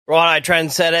Righto,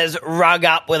 trendsetters, rug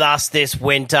up with us this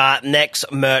winter.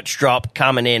 Next merch drop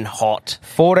coming in hot.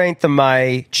 14th of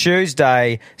May,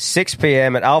 Tuesday, 6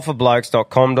 p.m. at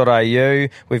alphablokes.com.au.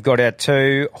 We've got our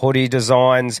 2 hoodie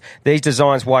designs. These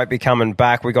designs won't be coming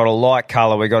back. We've got a light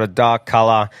colour. We've got a dark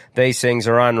colour. These things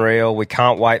are unreal. We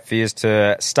can't wait for you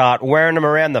to start wearing them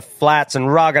around the flats and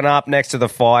rugging up next to the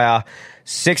fire.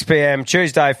 6 p.m,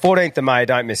 Tuesday, 14th of May.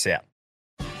 Don't miss out.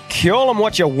 Call them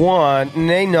what you want,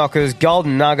 knee knockers,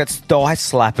 golden nuggets, thigh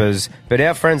slappers, but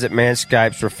our friends at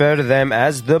Manscaped refer to them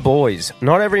as the boys.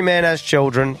 Not every man has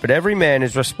children, but every man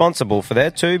is responsible for their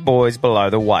 2 boys below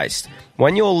the waist.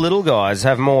 When your little guys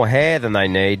have more hair than they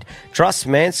need, trust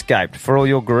Manscaped for all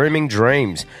your grooming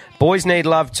dreams. Boys need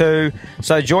love too,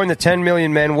 so join the 10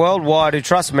 million men worldwide who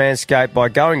trust Manscaped by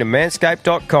going to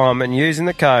manscaped.com and using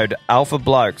the code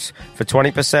ALPHABLOKES for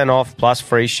 20% off plus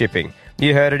free shipping.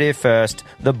 You heard it here first.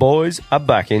 The boys are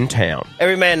back in town.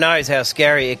 Every man knows how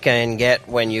scary it can get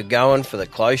when you're going for the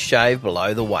close shave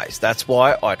below the waist. That's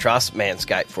why I trust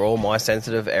Manscaped for all my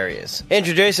sensitive areas.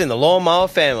 Introducing the Lawnmower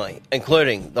family,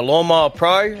 including the Lawnmower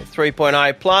Pro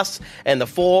 3.0 Plus and the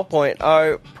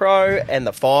 4.0 Pro and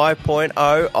the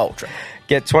 5.0 Ultra.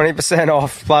 Get 20%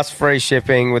 off plus free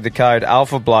shipping with the code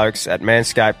ALPHABLOKES at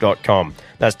manscaped.com.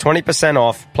 That's 20%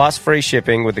 off plus free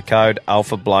shipping with the code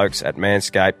ALPHABLOKES at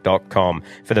manscaped.com.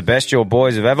 For the best your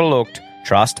boys have ever looked,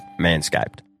 trust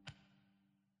Manscaped.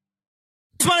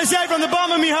 I just want to say from the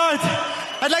bottom of my heart,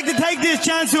 I'd like to take this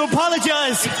chance to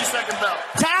apologize to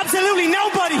absolutely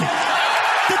nobody.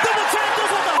 The double champ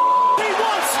does what the he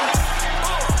wants.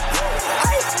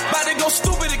 About to go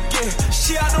stupid again.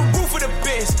 She out the roof of the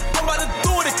biz. I'm about to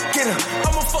do it again.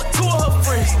 I'ma fuck 2 of her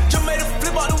friends. Just made a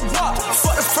flip out the wop.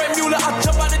 Fuck the frame mule, I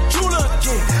jump out the jeweler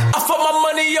again. I fuck my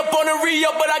money up on the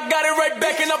re-up, but I got it right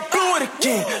back and I blew it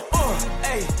again.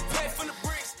 Hey, play from the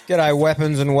bricks. G'day,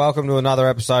 weapons, and welcome to another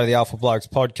episode of the Alpha Blokes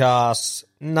podcast.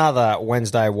 Another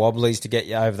Wednesday Wobblies to get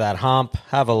you over that hump,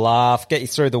 have a laugh, get you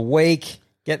through the week,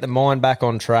 get the mind back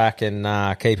on track,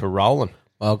 and keep it rolling.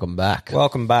 Welcome back.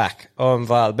 Welcome back.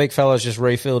 The big fella's just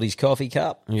refilled his coffee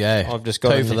cup. Yeah, I've just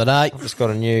got 2 for the day. I've just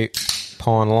got a new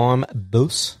pine lime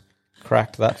boost.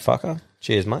 Cracked that fucker.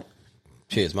 Cheers, mate.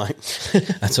 Cheers, mate.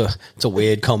 It's a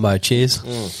weird combo. Cheers.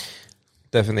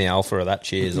 Definitely alpha of that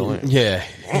cheers, isn't it?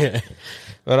 Yeah.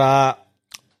 But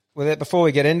before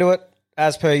we get into it,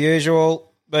 as per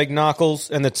usual, Big Knuckles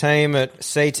and the team at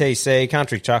CTC,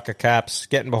 Country Chucker Caps,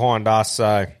 getting behind us.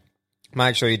 So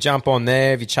make sure you jump on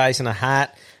there if you're chasing a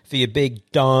hat for your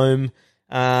big dome.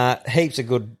 Heaps of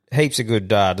good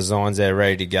designs there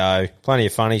ready to go. Plenty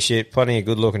of funny shit, plenty of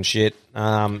good looking shit.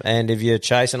 And if you're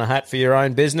chasing a hat for your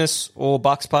own business or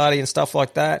bucks party and stuff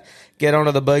like that, get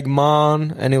onto the big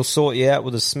man and he'll sort you out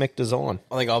with a smick design.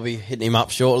 I think I'll be hitting him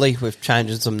up shortly with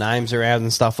changing some names around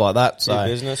and stuff like that. So your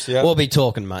business, yeah. We'll be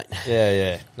talking, mate.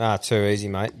 Yeah. Nah, too easy,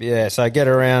 mate. Yeah, so get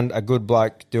around a good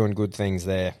bloke doing good things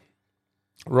there.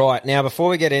 Right, now before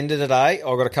we get into today,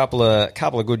 I've got a couple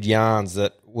of good yarns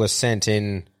that were sent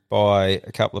in by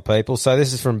a couple of people. So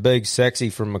this is from Big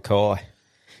Sexy from Mackay.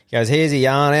 He goes, here's a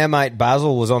yarn. Our mate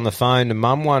Basil was on the phone to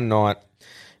Mum one night,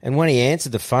 and when he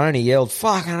answered the phone, he yelled,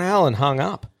 "Fucking hell," and hung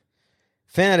up.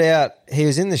 Found out he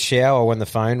was in the shower when the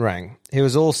phone rang. He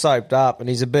was all soaped up, and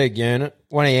he's a big unit.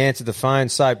 When he answered the phone,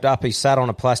 soaped up, he sat on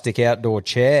a plastic outdoor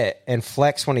chair and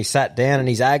flexed when he sat down, and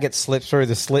his agate slipped through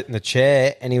the slit in the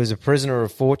chair, and he was a prisoner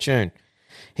of fortune.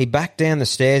 He backed down the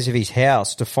stairs of his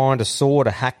house to find a saw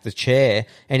to hack the chair,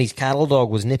 and his cattle dog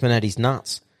was nipping at his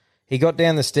nuts. He got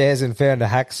down the stairs and found a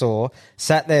hacksaw,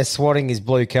 sat there swatting his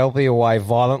blue kelpie away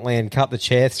violently and cut the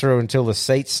chair through until the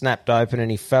seat snapped open and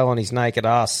he fell on his naked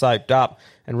ass soaped up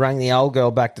and rang the old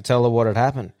girl back to tell her what had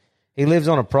happened. He lives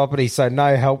on a property, so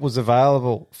no help was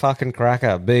available. Fucking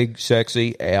cracker. Big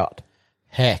Sexy out.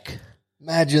 Heck.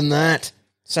 Imagine that.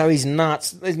 So he's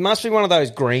nuts. It must be one of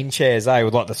those green chairs,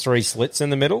 with like the 3 slits in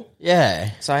the middle.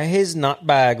 Yeah. So his nut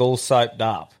bag all soaped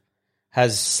up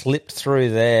has slipped through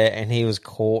there and he was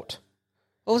caught.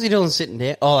 What was he doing sitting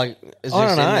there? Oh, like,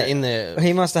 I don't know.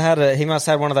 He must have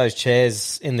had one of those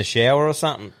chairs in the shower or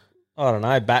something. I don't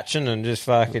know, batching and just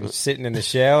fucking sitting in the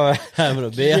shower. Having a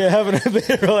beer? Yeah, having a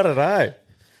beer. I don't know.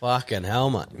 Fucking hell,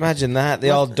 mate. Imagine that. The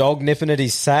old dog nipping at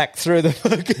his sack through the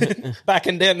fucking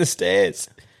backing down the stairs.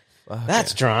 Fuck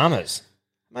That's dramas.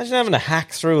 Imagine having to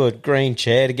hack through a green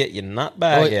chair to get your nut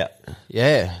bag out.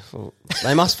 Yeah. Well,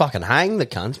 they must fucking hang the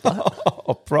cunts.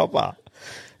 Oh, proper.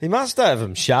 He must have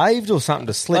them shaved or something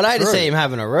to slip I'd hate to through. see him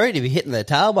having a root. He'd be hitting their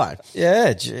tailbone.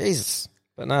 Yeah, Jesus.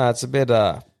 But no, it's a bit,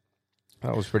 that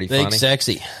was pretty Big funny.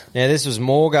 Sexy. Yeah, this was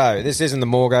Morgo. This isn't the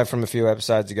Morgo from a few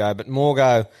episodes ago, but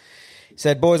Morgo, He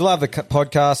said, boys, love the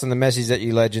podcast and the message that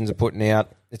you legends are putting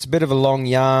out. It's a bit of a long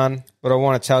yarn, but I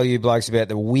want to tell you blokes about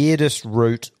the weirdest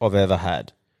route I've ever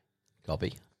had.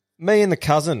 Copy. Me and the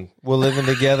cousin were living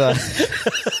together.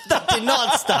 That did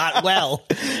not start well.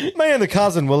 Me and the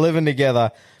cousin were living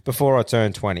together before I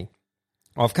turned 20.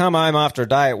 I've come home after a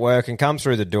day at work and come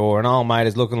through the door, and old mate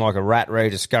is looking like a rat ready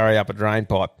to scurry up a drain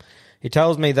pipe. He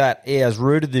tells me that he has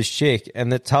rooted this chick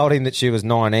and that told him that she was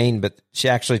 19, but she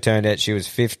actually turned out she was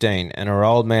 15, and her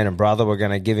old man and brother were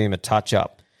going to give him a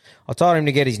touch-up. I told him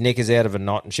to get his knickers out of a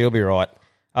knot and she'll be right.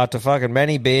 After fucking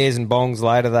many beers and bongs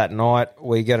later that night,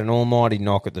 we get an almighty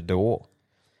knock at the door.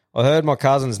 I heard my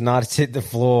cousin's nuts hit the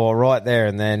floor right there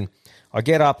and then. I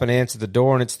get up and answer the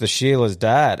door, and it's the Sheila's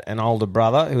dad, an older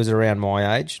brother who was around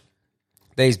my age.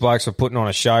 These blokes were putting on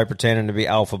a show pretending to be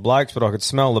alpha blokes, but I could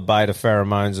smell the beta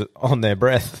pheromones on their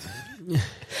breath.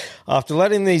 After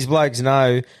letting these blokes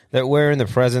know that we're in the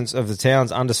presence of the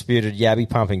town's undisputed yabby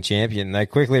pumping champion, they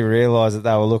quickly realised that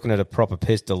they were looking at a proper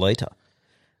pistol eater.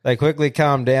 They quickly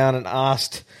calmed down and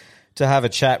asked to have a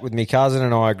chat with me cousin,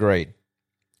 and I agreed.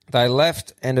 They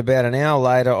left, and about an hour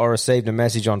later, I received a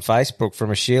message on Facebook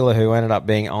from a Sheila who ended up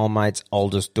being old mate's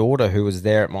oldest daughter who was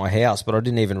there at my house, but I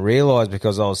didn't even realise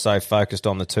because I was so focused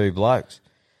on the two blokes.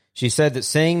 She said that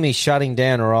seeing me shutting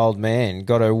down her old man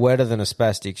got her wetter than a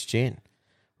spastic's chin.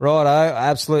 Righto,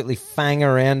 absolutely fang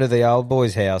around to the old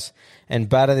boy's house and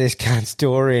batter this cunt's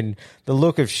door in. The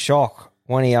look of shock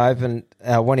when he opened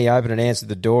and answered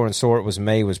the door and saw it was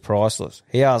me was priceless.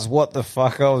 He asked what the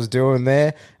fuck I was doing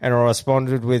there, and I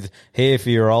responded with, here for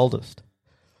your oldest.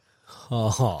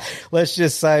 Oh. Let's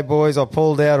just say, boys, I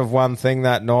pulled out of one thing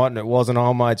that night, and it wasn't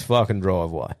old mate's fucking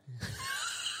driveway.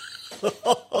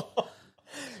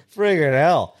 Friggin'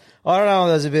 hell. I don't know if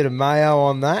there's a bit of mayo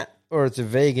on that or it's a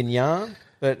vegan yarn,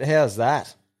 but how's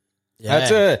that?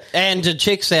 Yeah. And to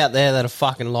chicks out there that are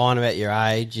fucking lying about your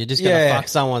age, you're just going to fuck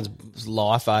someone's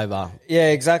life over. Yeah,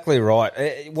 exactly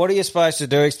right. What are you supposed to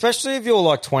do, especially if you're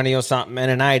like 20 or something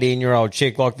and an 18-year-old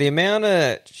chick? Like the amount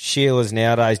of Sheilas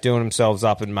nowadays doing themselves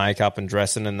up in makeup and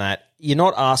dressing and that, you're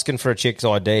not asking for a chick's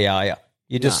ID, are you?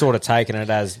 You're just sort of taking it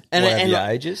as whatever your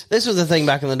age is. This was the thing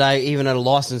back in the day, even at a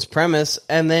licensed premise,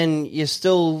 and then you're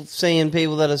still seeing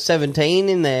people that are 17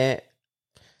 in there,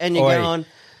 and you're going...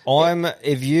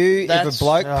 If a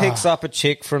bloke picks up a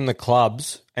chick from the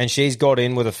clubs and she's got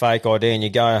in with a fake ID and you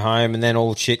go home and then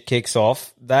all shit kicks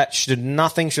off,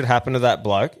 nothing should happen to that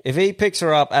bloke. If he picks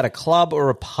her up at a club or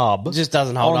a pub, it just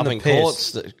doesn't hold up in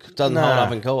courts. Hold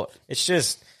up in court. It's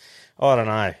just, I don't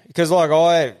know, because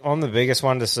like I'm the biggest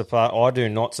one to support. I do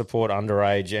not support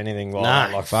underage anything like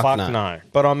that. Like fuck no.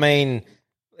 But I mean,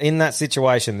 in that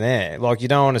situation there, like I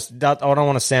don't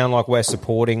want to sound like we're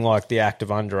supporting like the act of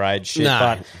underage shit,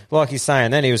 but like he's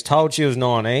saying then he was told she was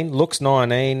 19, looks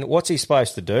 19, what's he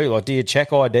supposed to do? Like, do you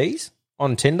check IDs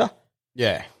on Tinder?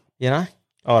 Yeah. You know?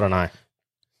 I don't know.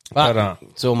 But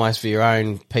it's almost for your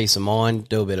own peace of mind,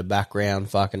 do a bit of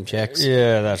background fucking checks.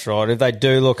 Yeah, that's right. If they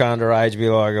do look underage, be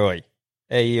like, oi,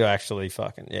 are you actually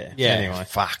fucking, yeah. Anyway.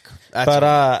 Fuck.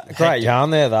 But great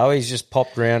yarn there though. He's just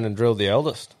popped around and drilled the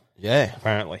eldest. Yeah.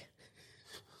 Apparently.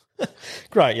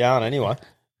 Great yarn anyway.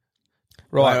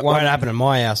 Right. Won't happen in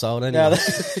my household anyway. No,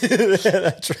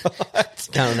 that's right.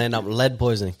 Can't end up with lead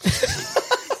poisoning.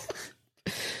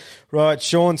 Right.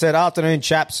 Sean said, afternoon,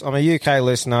 chaps. I'm a UK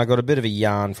listener. I got a bit of a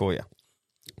yarn for you.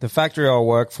 The factory I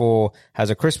work for has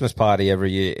a Christmas party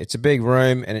every year. It's a big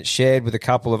room and it's shared with a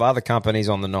couple of other companies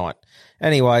on the night.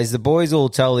 Anyways, the boys all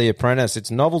tell the apprentice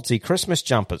it's novelty Christmas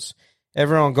jumpers.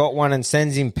 Everyone got one and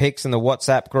sends him pics in the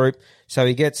WhatsApp group. So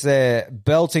he gets there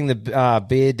belting the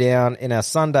beer down in our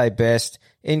Sunday best.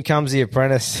 In comes the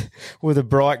apprentice with a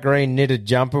bright green knitted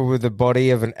jumper with the body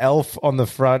of an elf on the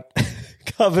front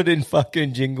covered in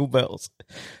fucking jingle bells.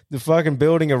 The fucking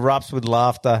building erupts with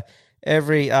laughter.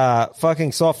 Every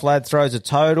fucking soft lad throws a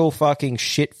total fucking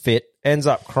shit fit, ends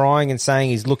up crying and saying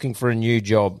he's looking for a new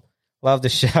job. Love the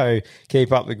show.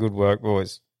 Keep up the good work,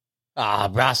 boys.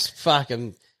 Russ,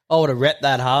 fucking... I would have repped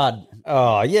that hard.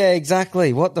 Oh, yeah,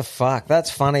 exactly. What the fuck?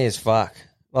 That's funny as fuck.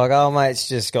 Like, oh, mate's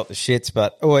just got the shits,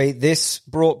 but, this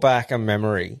brought back a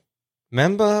memory.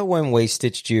 Remember when we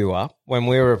stitched you up, when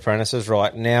we were apprentices,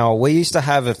 right? Now, we used to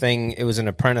have a thing, it was an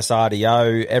apprentice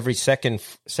RDO every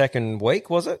second week,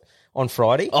 was it? On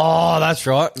Friday. Oh, that's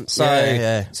right.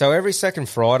 So every second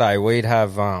Friday we'd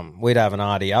have an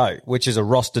RDO, which is a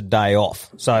rostered day off.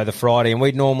 So the Friday, and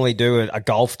we'd normally do a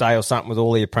golf day or something with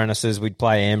all the apprentices. We'd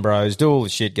play Ambrose, do all the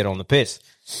shit, get on the piss.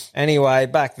 Anyway,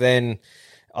 back then,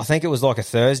 I think it was like a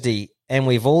Thursday, and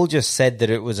we've all just said that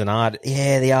it was the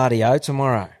RDO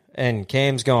tomorrow. And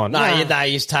Cam's gone, No,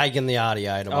 he's taken the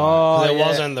RDA Oh, tomorrow. It yeah.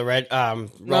 wasn't the red No,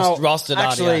 rostered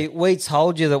actually, RDA. we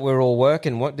told you that we were all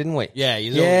working, what didn't we? Yeah,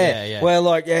 yeah. We're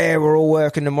like, we're all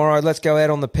working tomorrow. Let's go out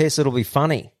on the piss. It'll be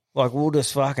funny. Like, we'll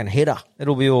just fucking hit her.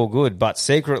 It'll be all good. But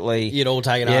secretly... You'd all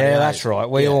taken RDOs. Yeah, that's right.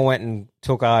 We all went and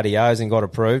took RDOs and got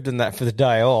approved and that for the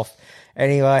day off.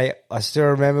 Anyway, I still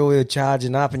remember we were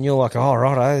charging up and you're like, oh,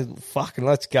 righto, fucking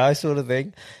let's go sort of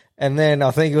thing. And then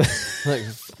I think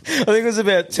it was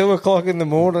about 2 o'clock in the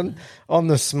morning on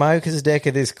the smokers deck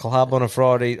of this club on a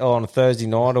Thursday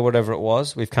night or whatever it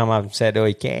was. We've come up and said,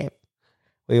 "Oi, Camp,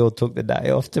 we all took the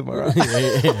day off tomorrow."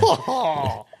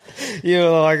 You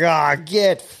were like,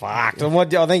 get fucked. And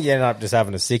I think you ended up just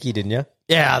having a sickie, didn't you?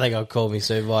 Yeah, I think I called me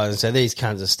supervisor and said, these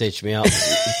cunts have stitched me up.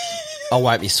 I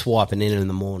won't be swiping in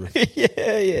the morning.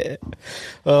 Yeah.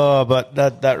 Oh, but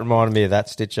that reminded me of that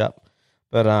stitch up.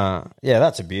 But,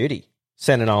 that's a beauty.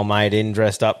 Send an old mate in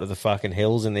dressed up to the fucking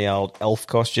hills in the old elf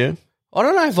costume. I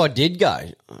don't know if I did go.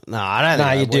 No, I don't think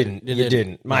No, I you would. didn't. You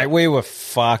didn't. Mate, we were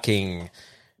fucking...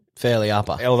 Fairly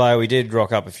upper. Although we did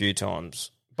rock up a few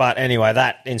times. But anyway,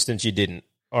 that instance you didn't.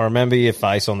 I remember your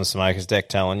face on the smoker's deck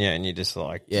telling you, and you're just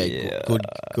like,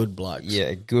 good blokes.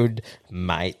 Yeah, good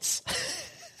mates.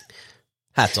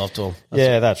 Hats off to them.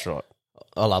 That's right.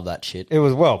 I love that shit. It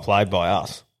was well played by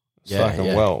us. It's Yeah, fucking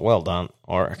yeah. well done,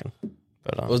 I reckon.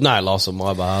 But There was no loss on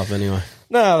my behalf anyway.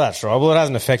 no, that's right. Well, it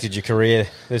hasn't affected your career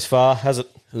this far, has it?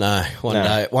 No,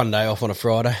 one day off on a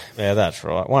Friday. Yeah, that's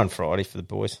right. One Friday for the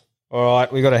boys. All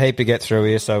right, we got a heap to get through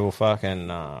here, so we'll fucking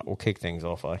we'll kick things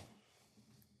off, eh?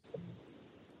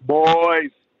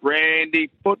 Boys, Randy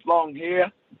Footlong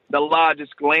here, the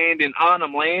largest gland in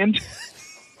Arnhem Land.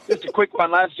 Just a quick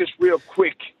one, lads, just real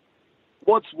quick.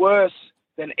 What's worse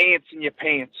than ants in your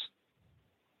pants?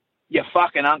 Your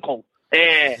fucking uncle.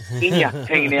 Yeah, in ya,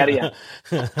 hanging out of ya.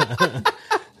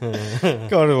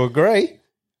 Got to agree,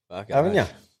 Fuck, haven't you?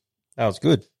 That was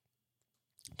good.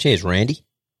 Cheers, Randy.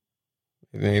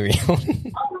 Maybe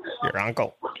your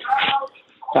uncle.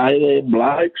 Hey there,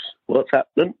 blokes. What's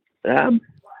happening? I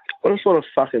just want to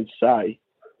fucking say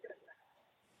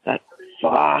that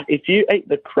if you eat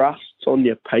the crusts on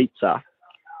your pizza,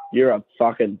 you're a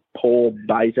fucking poor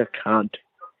beta cunt.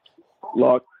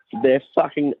 Like, they're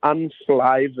fucking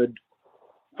unflavoured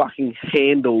fucking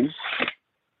handles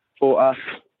for us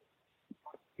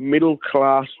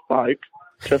middle-class folk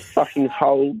to fucking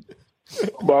hold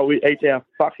while we eat our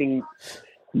fucking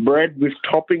bread with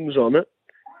toppings on it.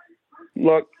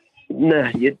 Like,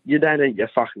 nah, you don't eat your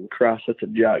fucking crust. It's a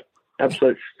joke.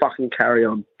 Absolute fucking carry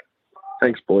on.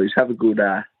 Thanks, boys. Have a good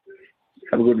rest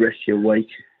of your week.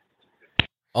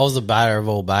 I was the beta of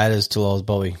all betas till I was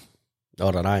probably,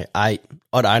 I don't know, 8.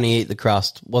 I'd only eat the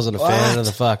crust. Wasn't a fan of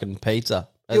the fucking pizza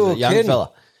as You're a young kidding.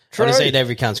 fella. True. I just eat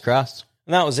every cunt's crust.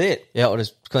 And that was it. Yeah, I'll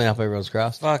just clean up everyone's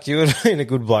crust. Fuck, you would have been a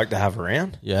good bloke to have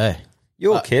around. Yeah.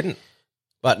 You're kidding.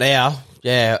 But now,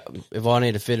 yeah, if I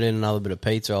need to fit in another bit of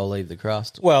pizza, I'll leave the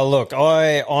crust. Well, look,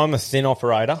 I'm a thin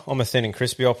operator. I'm a thin and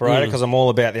crispy operator because I'm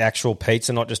all about the actual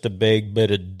pizza, not just a big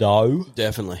bit of dough.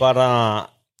 Definitely.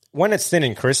 But when it's thin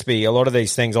and crispy, a lot of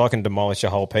these things I can demolish a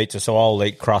whole pizza, so I'll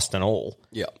eat crust and all.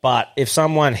 Yeah. But if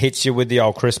someone hits you with the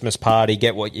old Christmas party,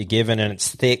 get what you're given, and it's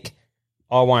thick,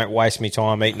 I won't waste my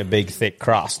time eating a big, thick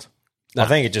crust. I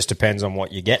think it just depends on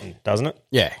what you're getting, doesn't it?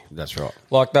 Yeah, that's right.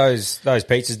 Like those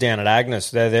pizzas down at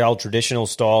Agnes, they're the old traditional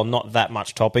style, not that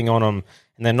much topping on them,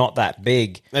 and they're not that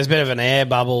big. There's a bit of an air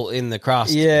bubble in the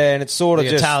crust. Yeah, and it's sort of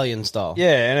the just Italian style.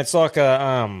 Yeah, and it's like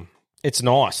it's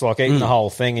nice, like eating the whole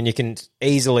thing, and you can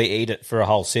easily eat it for a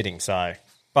whole sitting. So,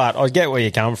 but I get where you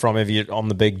come from if you're on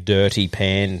the big dirty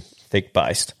pan, thick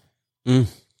based. Can't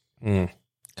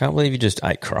believe you just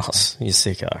ate crust, you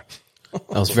sicko.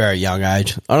 I was very young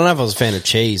age. I don't know if I was a fan of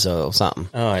cheese or something.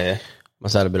 Oh yeah,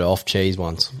 Must have had a bit of off cheese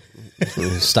once.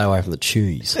 Stay away from the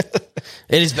cheese.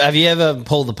 It is. Have you ever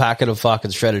pulled the packet of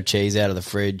fucking shredded cheese out of the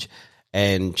fridge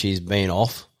and she's been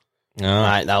off? No.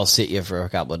 Mate, they'll sit you for a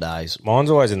couple of days. Mine's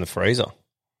always in the freezer.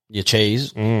 Your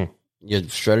cheese, your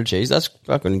shredded cheese, that's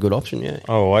fucking a good option, yeah.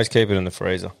 I always keep it in the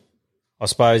freezer. I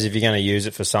suppose if you're going to use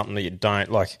it for something that you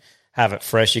don't like, have it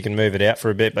fresh, you can move it out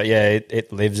for a bit. But yeah,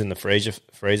 it lives in the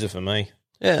freezer for me.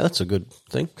 Yeah, that's a good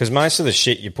thing. Because most of the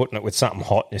shit you're putting it with something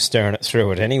hot and you're stirring it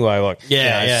through it anyway. Like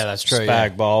that's true.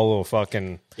 Spag bowl or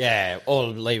fucking or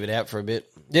leave it out for a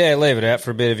bit. Yeah, leave it out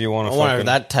for a bit if you want to. I wonder if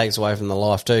that takes away from the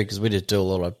life too, because we just do a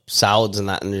lot of salads and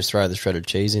that, and just throw the shredded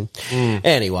cheese in.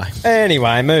 Anyway,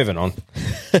 moving on.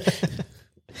 But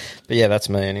yeah, that's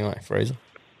me anyway. Freezer.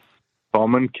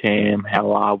 Bomb and Cam,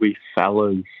 how are we,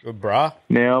 fellas? Good, brah.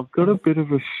 Now, I've got a bit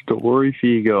of a story for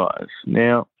you guys.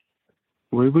 Now,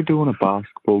 we were doing a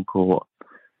basketball court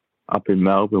up in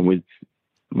Melbourne with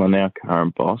my now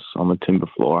current boss. I'm a timber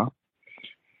floorer.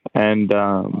 And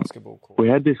we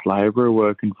had this labourer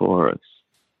working for us.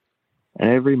 And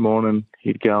every morning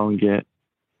he'd go and get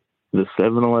the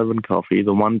 7-Eleven coffee,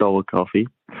 the $1 coffee,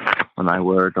 when they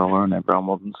were $1 and everyone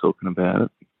wasn't talking about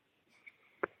it.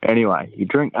 Anyway, he'd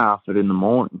drink half it in the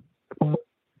morning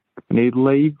and he'd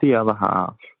leave the other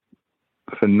half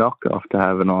for knockoff to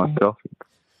have a nice coffee.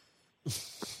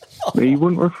 But he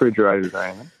wouldn't refrigerate it or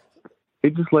anything.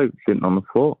 He'd just leave it sitting on the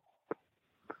floor.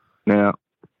 Now,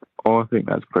 I think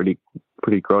that's pretty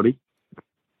grotty.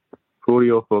 What are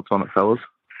your thoughts on it, fellas?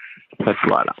 Catch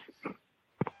you later.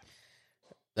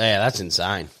 Yeah, that's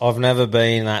insane. I've never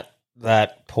been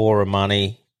that poor of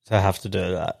money to have to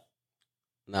do that.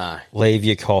 No. Leave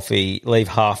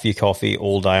half your coffee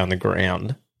all day on the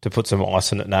ground to put some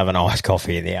ice in it and have an iced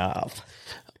coffee in the half.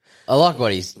 I like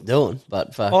what he's doing,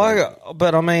 but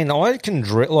I can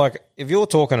drink, like, if you're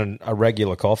talking a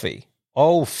regular coffee,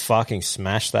 I'll fucking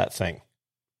smash that thing.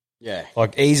 Yeah.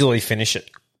 Like, easily finish it.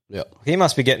 Yeah. He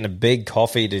must be getting a big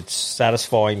coffee to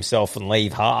satisfy himself and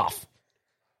leave half.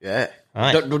 Yeah.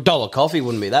 Right. Dollar coffee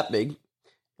wouldn't be that big.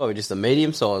 Probably just a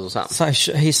medium size or something.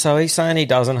 So he's saying he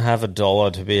doesn't have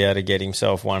 $1 to be able to get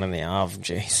himself one in the half.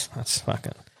 Jeez, that's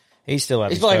fucking... He's still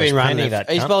He's probably been running it.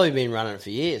 He's probably been running it for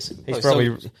years. He's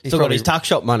probably got his tuck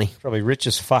shop money. Probably rich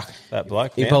as fuck, that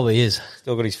bloke. He probably is.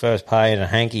 Still got his first pay and a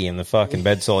hanky in the fucking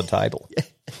bedside table.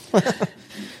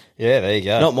 Yeah, there you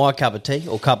go. Not my cup of tea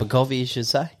or cup of coffee, you should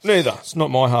say. Neither. It's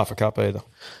not my half a cup either.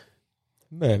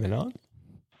 Moving on.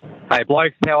 Hey,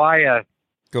 blokes, how are you?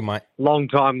 Good, mate. Long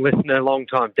time listener, long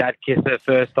time dad kisser,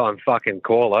 first time fucking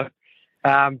caller.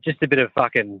 Just a bit of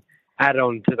fucking add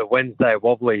on to the Wednesday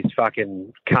Wobblies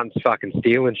fucking cunts fucking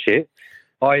stealing shit.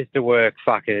 I used to work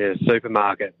fucking in a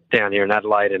supermarket down here in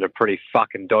Adelaide in a pretty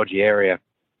fucking dodgy area.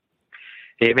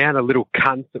 The amount of little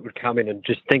cunts that would come in and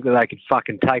just think that they could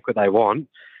fucking take what they want,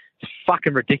 it's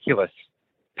fucking ridiculous.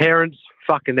 Parents,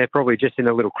 fucking, they're probably just in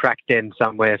a little crack den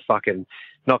somewhere fucking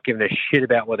not giving a shit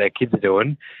about what their kids are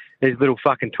doing. These little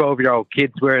fucking 12-year-old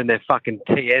kids wearing their fucking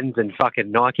TNs and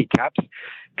fucking Nike caps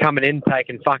coming in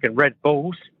taking fucking Red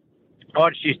Bulls. I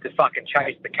just used to fucking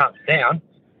chase the cunts down.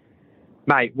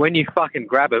 Mate, when you fucking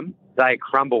grab them, they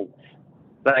crumble.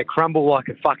 They crumble like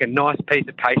a fucking nice piece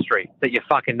of pastry that your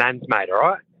fucking nan's made, all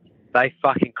right? They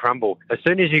fucking crumble. As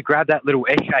soon as you grab that little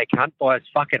Eshe cunt by his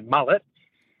fucking mullet,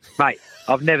 mate,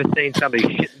 I've never seen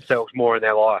somebody shit themselves more in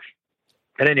their life.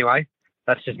 But anyway,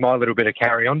 that's just my little bit of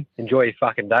carry on. Enjoy your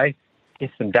fucking day. Kiss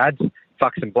some dads,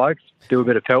 fuck some blokes, do a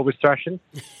bit of pelvis thrashing.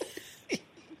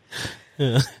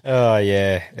 Oh,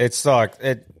 yeah. It's like,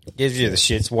 it gives you the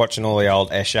shits watching all the old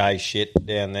Eshe shit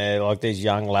down there. Like these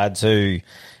young lads who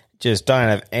just don't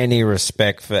have any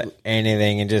respect for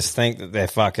anything and just think that they're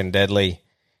fucking deadly.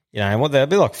 You know, and what they'll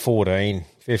be like 14,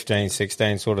 15,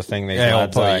 16 sort of thing. These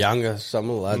lads probably younger, some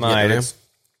of the lads. Mate,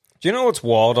 do you know what's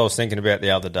wild I was thinking about the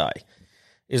other day?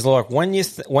 Is like when you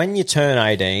turn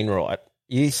 18, right,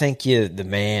 you think you're the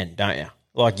man, don't you?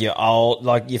 Like you're old,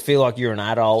 like you feel like you're an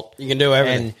adult. You can do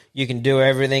everything. And you can do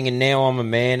everything, and now I'm a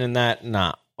man and that.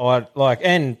 Nah.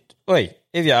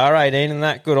 If you are 18 and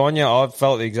that, good on you. I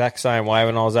felt the exact same way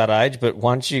when I was that age, but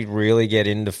once you really get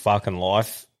into fucking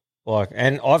life,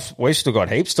 we've still got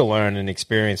heaps to learn and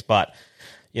experience, but,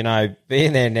 you know,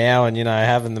 being there now and, you know,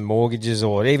 having the mortgages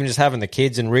or even just having the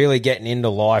kids and really getting into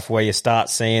life where you start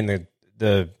seeing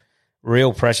the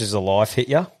real pressures of life hit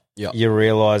you. Yep. You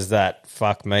realise that,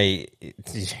 fuck me,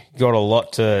 you've got a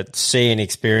lot to see and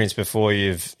experience before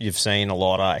you've seen a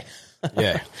lot, eh?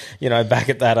 Yeah. You know, back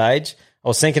at that age. I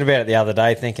was thinking about it the other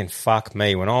day thinking, fuck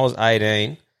me, when I was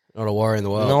 18... Not a worry in the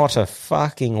world. Not a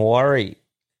fucking worry.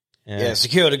 Yeah,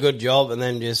 secured a good job and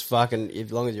then just fucking,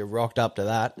 as long as you're rocked up to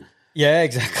that. Yeah,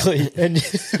 exactly. And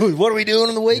what are we doing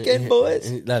on the weekend,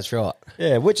 boys? That's right.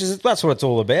 Yeah, that's what it's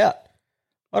all about.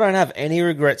 I don't have any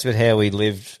regrets with how we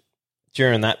lived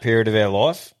during that period of our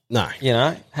life. No. You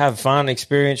know, have fun,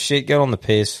 experience shit, get on the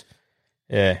piss.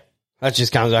 Yeah. That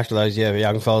just comes back to those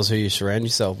young fellas who you surround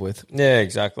yourself with. Yeah,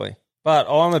 exactly. But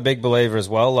I'm a big believer as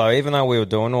well, though, even though we were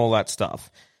doing all that stuff,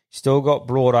 still got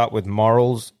brought up with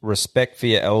morals, respect for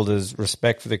your elders,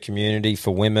 respect for the community,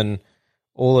 for women,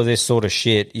 all of this sort of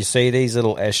shit. You see these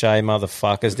little Eshe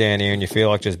motherfuckers down here and you feel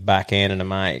like just backhanding them,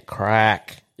 mate.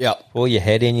 Crack. Yep. Pull your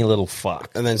head in, you little fuck.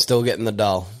 And then still getting the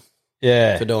dull.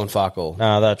 Yeah. For doing fuck all.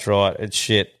 No, that's right. It's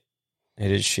shit.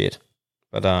 It is shit.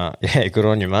 But, yeah, good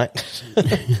on you, mate.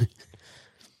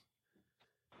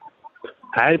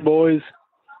 Hey, boys.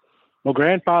 My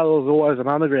grandfather was always an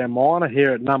underground miner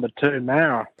here at number 2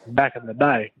 Mara back in the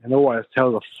day and always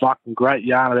tells a fucking great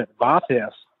yarn about the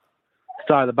bathhouse.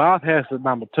 So the bathhouse at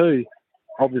number 2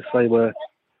 obviously were,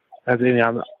 as any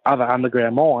other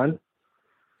underground mine,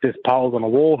 just poles on a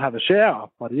wall, have a shower.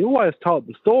 But he always told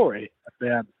the story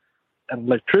about an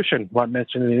electrician, won't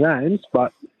mention any names,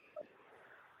 but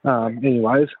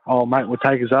anyways, old mate would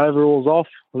take his overalls off,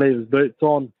 leave his boots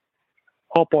on,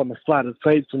 hop on the flatted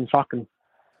seats and fucking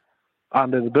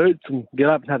under the boots and get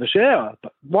up and have a shower.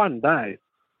 But one day,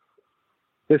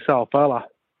 this old fella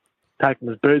taking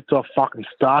his boots off fucking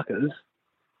Starkers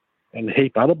and a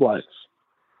heap other blokes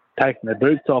taking their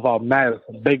boots off. Old mate,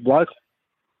 a big bloke.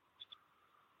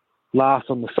 Last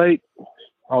on the seat,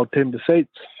 old timber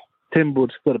seats, timber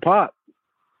would split apart.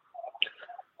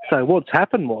 So what's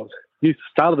happened was, you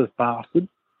started this bastard.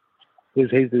 He's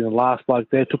the last bloke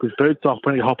there, took his boots off,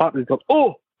 when he hop up, he's like,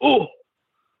 oh.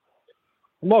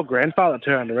 My grandfather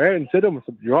turned around and said to him,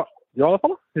 you all right,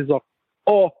 fella? He's like,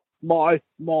 oh, my.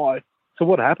 So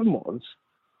what happened was,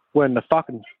 when the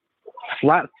fucking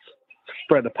flats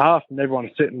spread apart and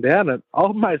everyone's sitting down, and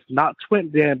old mate's nuts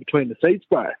went down between the seats,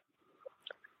 bro.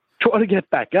 Tried to get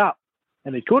back up,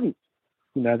 and he couldn't.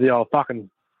 You know, the old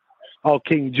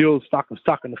King Jules fucking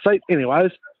stuck in the seat.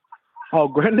 Anyways,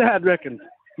 old granddad reckoned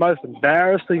most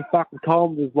embarrassing fucking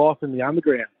time of his life in the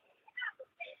underground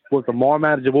was the mine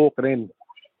manager walking in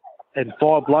and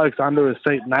 5 blokes under his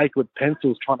seat naked with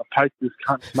pencils trying to poke this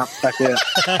cunt's nuts back out.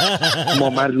 The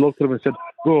mine manager looked at him and said,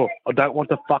 oh, I don't want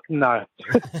to fucking know.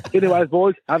 Anyways,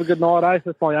 boys, have a good night, eh?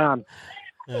 That's my yarn.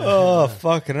 Oh,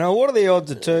 fucking hell. What are the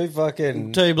odds of two blokes?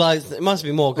 It must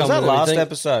be more common. Was that last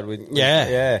episode?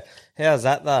 Yeah. How's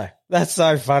that, though? That's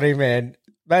so funny, man.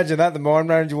 Imagine that, the mine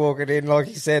manager walking in, like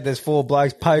he said, there's 4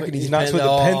 blokes poking his nuts with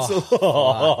a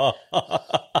pencil.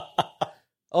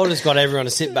 I just got everyone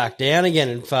to sit back down again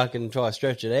and fucking try to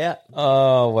stretch it out.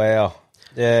 Oh, wow.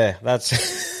 Yeah,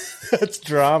 that's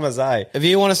dramas, eh? If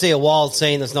you want to see a wild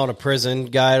scene that's not a prison,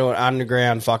 go to an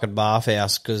underground fucking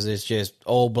bathhouse because it's just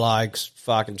all blokes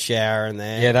fucking showering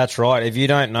there. Yeah, that's right. If you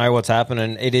don't know what's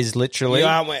happening, it is literally...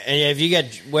 if you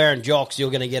get wearing jocks,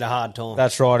 you're going to get a hard time.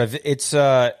 That's right. If it's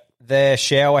their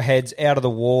shower heads out of the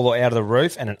wall or out of the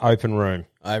roof and an open room.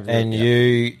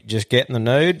 You just get in the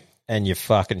nude and you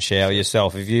fucking shower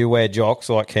yourself. If you wear jocks,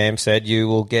 like Cam said, you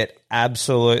will get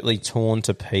absolutely torn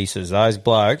to pieces. Those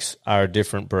blokes are a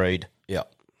different breed. Yeah.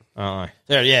 Aren't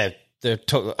they? They're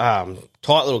tight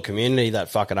little community,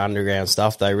 that fucking underground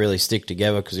stuff. They really stick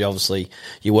together because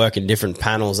you work in different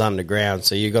panels underground,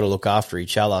 so you got to look after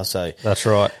each other. So that's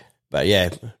right. But yeah,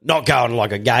 not going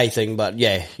like a gay thing, but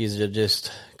yeah, you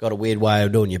just got a weird way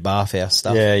of doing your bathhouse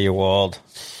stuff. Yeah, you're wild.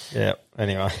 Yeah.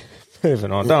 Anyway,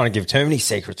 moving on. Don't want to give too many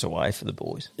secrets away for the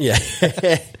boys. Yeah.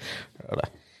 Righto.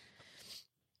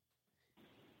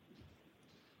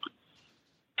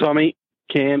 Tommy,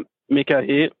 Cam, Miko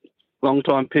here. Long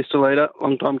time pistol eater,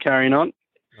 long time carrying on.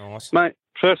 Nice. Mate,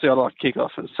 firstly I'd like to kick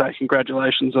off and say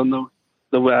congratulations on the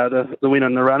win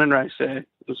on the running race there. It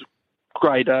was a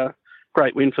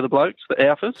great win for the blokes, the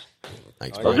Alphas.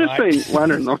 Thanks, I've just been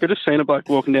wondering, I just seen a bloke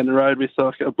walking down the road with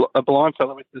like a blind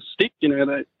fella with the stick, you know,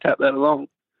 they tap that along.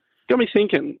 Got me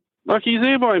thinking, like he's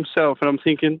there by himself, and I'm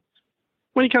thinking,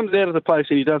 when he comes out of the place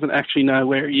and he doesn't actually know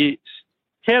where he is,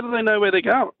 how do they know where they're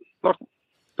going? Like,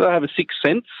 do they have a sixth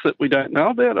sense that we don't know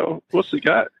about, or what's the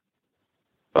go?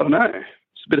 I don't know.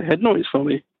 It's a bit of head noise for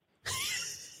me.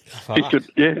 He could,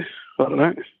 I don't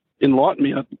know. Enlighten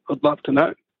me. I'd love to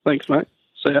know. Thanks, mate.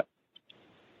 See ya.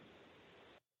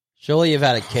 Surely you've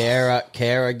had a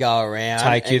carer go around.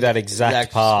 Take you that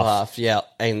exact path. Yeah,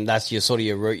 and that's your sort of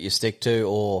your route you stick to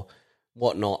or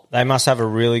whatnot. They must have a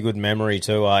really good memory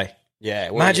too, eh? Yeah.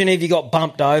 Imagine if you got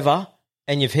bumped over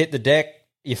and you've hit the deck,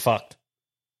 you're fucked.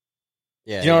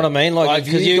 Yeah. Do you know what I mean? Like,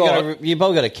 because you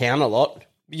both got to count a lot.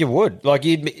 You would. Like,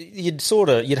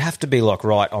 you'd have to be like,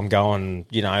 right, I'm going,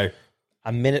 you know,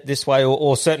 a minute this way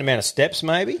or a certain amount of steps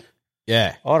maybe.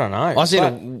 Yeah. I don't know. I seen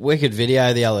a wicked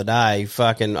video the other day.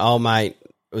 Fucking old mate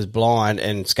was blind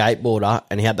and skateboarder,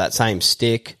 and he had that same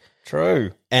stick.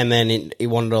 True. And then he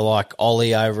wanted to, like,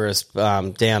 ollie over us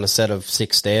down a set of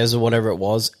 6 stairs or whatever it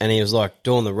was, and he was, like,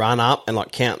 doing the run up and,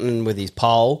 like, counting with his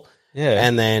pole. Yeah.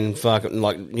 And then fucking,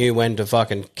 like, knew when to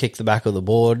fucking kick the back of the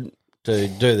board to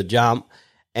do the jump.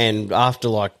 And after,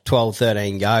 like, 12,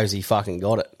 13 goes, he fucking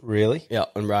got it. Really? Yeah,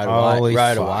 and rode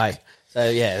away. So,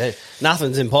 yeah,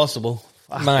 nothing's impossible.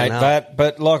 Mate,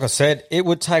 but like I said, it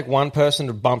would take one person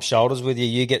to bump shoulders with you.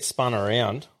 You get spun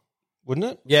around, wouldn't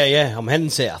it? Yeah. I'm heading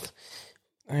south.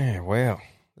 Yeah, wow.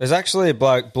 There's actually a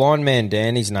bloke, Blind Man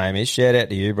Dan, his name is. Shout out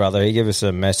to you, brother. He gave us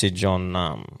a message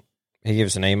on, he gave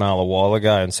us an email a while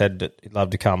ago and said that he'd love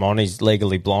to come on. He's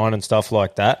legally blind and stuff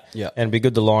like that. Yeah. And it'd be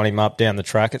good to line him up down the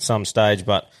track at some stage.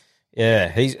 But,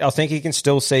 yeah, I think he can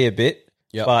still see a bit.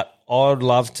 Yep. But I'd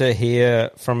love to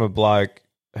hear from a bloke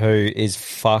who is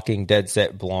fucking dead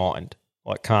set blind,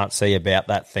 like can't see about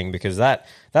that thing, because that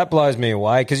blows me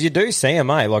away. Because you do see them,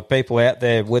 like people out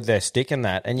there with their stick and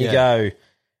that, and you go,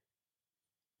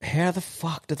 how the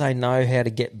fuck do they know how to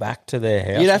get back to their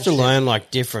house? You'd have to learn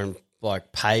like different,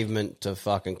 like pavement to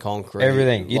fucking concrete.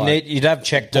 Everything. You'd have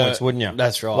checkpoints, wouldn't you?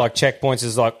 That's right. Like checkpoints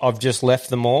is like, I've just left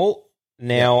them all.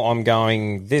 Now I'm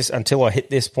going this until I hit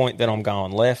this point, then I'm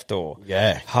going left, or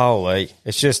holy,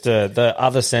 it's just the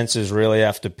other senses really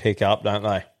have to pick up, don't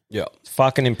they? Yeah, it's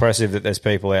fucking impressive that there's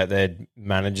people out there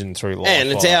managing through life, and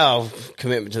it's our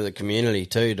commitment to the community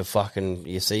too. To fucking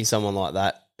you see someone like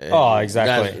that,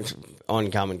 exactly,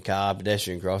 oncoming car,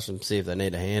 pedestrian crossing, see if they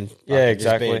need a hand. Yeah,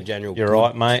 exactly. Just be a general You're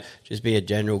right, mate. Just be a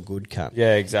general good cunt.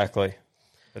 Yeah, exactly.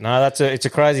 But no, it's a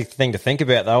crazy thing to think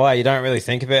about, though. You don't really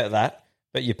think about that.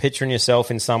 But you're picturing yourself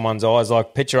in someone's eyes.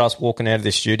 Like, picture us walking out of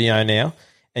this studio now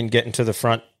and getting to the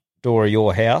front door of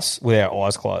your house with our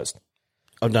eyes closed.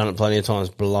 I've done it plenty of times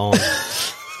blind.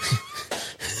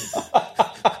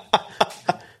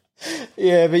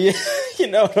 Yeah, but you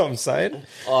know what I'm saying?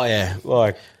 Oh, yeah.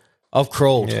 Like, I've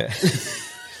crawled. Yeah.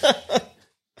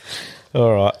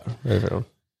 All right.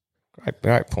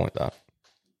 Great point, though.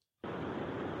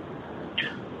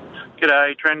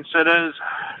 G'day, trendsetters.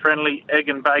 Friendly egg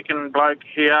and bacon bloke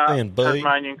here,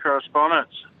 Tasmanian correspondence.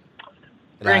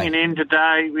 Bringing in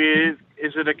today with,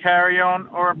 is it a carry-on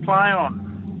or a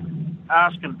play-on?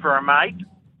 Asking for a mate,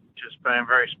 just being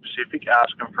very specific,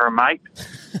 asking for a mate.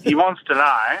 He wants to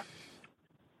know,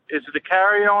 is it a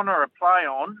carry-on or a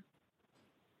play-on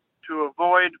to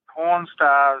avoid porn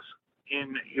stars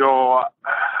in your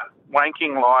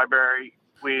wanking library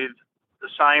with the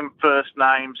same first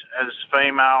names as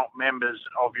female members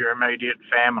of your immediate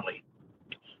family?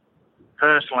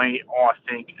 Personally, I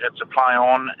think it's a play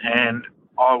on, and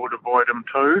I would avoid them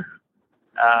too.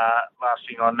 Last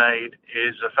thing I need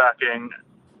is a fucking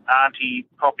auntie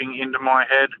popping into my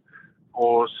head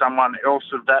or someone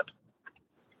else of that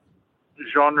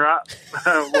genre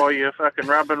while you're fucking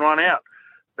rubbing one out.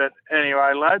 But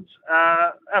anyway, lads,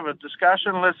 have a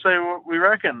discussion. Let's see what we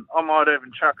reckon. I might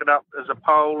even chuck it up as a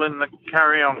poll in the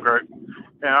carry-on group.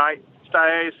 Anyway,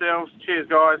 stay yourselves. Cheers,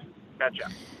 guys. Catch ya.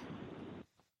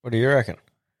 What do you reckon?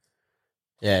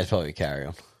 Yeah, it's probably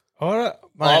carry-on.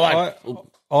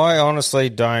 I honestly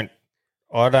don't.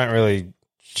 I don't really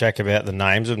check about the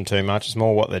names of them too much. It's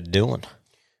more what they're doing.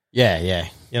 Yeah, yeah.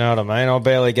 You know what I mean? I'll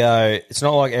barely go. It's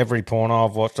not like every porno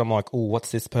I've watched, I'm like, oh,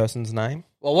 what's this person's name?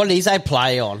 Well, what did he say?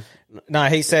 Play on. No,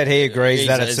 he said he agrees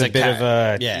that it's a bit of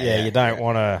a you don't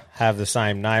want to have the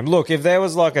same name. Look, if there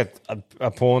was like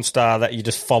a porn star that you're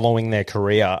just following their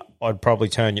career, I'd probably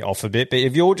turn you off a bit. But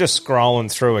if you're just scrolling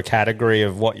through a category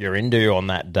of what you're into on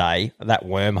that day, that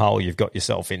wormhole you've got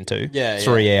yourself into,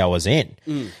 3 hours in,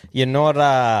 you're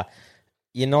not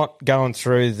going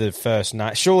through the first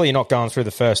name. Surely you're not going through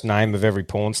the first name of every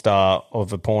porn star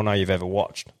of a porno you've ever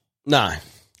watched. No.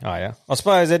 Oh, yeah. I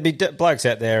suppose there'd be blokes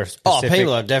out there specific. Oh,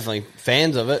 people are definitely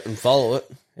fans of it and follow it.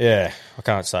 Yeah. I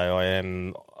can't say I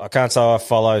am. I can't say I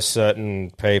follow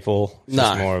certain people. It's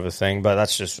just more of a thing, but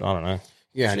that's just, I don't know.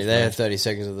 You're only there 30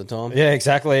 seconds of the time. Yeah,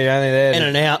 exactly. You're only there. In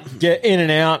and out. Get in and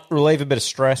out, relieve a bit of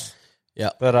stress. Yeah.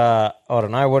 But I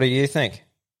don't know. What do you think?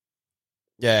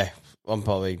 Yeah. I'm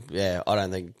probably, I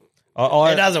don't think.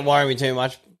 It doesn't worry me too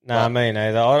much. No, me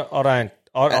neither. I don't.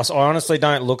 I honestly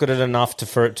don't look at it enough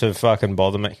for it to fucking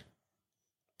bother me.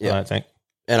 I don't think.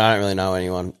 And I don't really know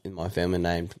anyone in my family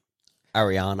named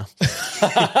Ariana.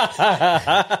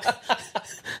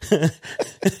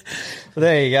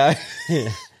 There you go.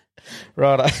 Yeah.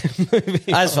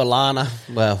 Right. As for Lana,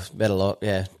 well, better lot.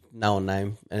 Yeah, no one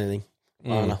name anything.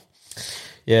 Lana.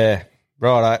 Yeah.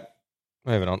 Right.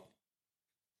 Moving on.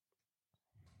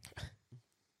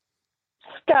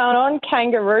 What's going on,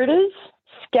 kangarooters?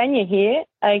 Scania here,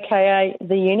 a.k.a.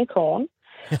 the unicorn.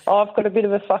 I've got a bit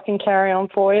of a fucking carry-on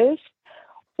for you.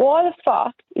 Why the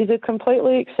fuck is it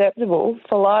completely acceptable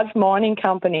for large mining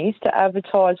companies to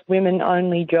advertise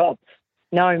women-only jobs?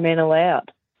 No men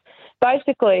allowed.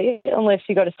 Basically, unless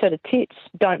you've got a set of tits,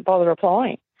 don't bother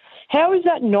applying. How is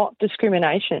that not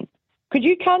discrimination? Could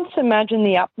you cunts imagine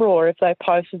the uproar if they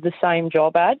posted the same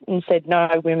job ad and said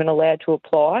no women allowed to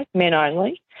apply, men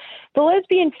only? The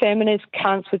lesbian feminist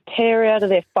cunts would tear out of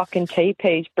their fucking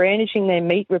teepees, brandishing their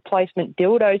meat replacement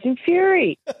dildos in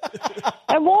fury.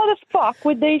 And why the fuck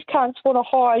would these cunts want to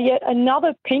hire yet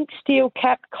another pink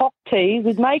steel-capped cock tee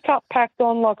with makeup packed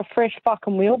on like a fresh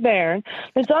fucking wheelbarrow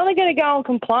that's only going to go and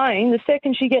complain the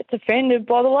second she gets offended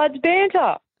by the lad's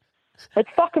banter? That's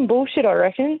fucking bullshit, I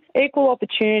reckon. Equal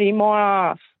opportunity,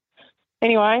 my ass.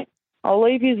 Anyway, I'll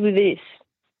leave you with this.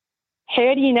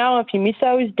 How do you know if your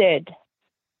misso is dead?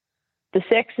 The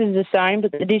sex is the same,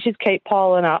 but the dishes keep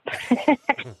piling up.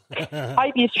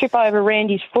 Hope you trip over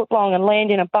Randy's footlong and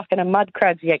land in a bucket of mud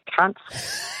crabs, you cunts.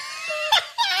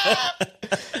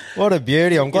 What a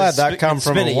beauty. I'm glad that come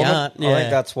from a woman. Yarn, yeah. I think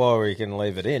that's why we can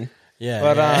leave it in. Yeah.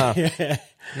 But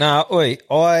no,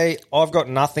 I've got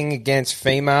nothing against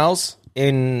females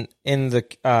in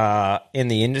the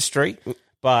industry,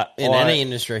 but in any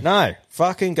industry. No,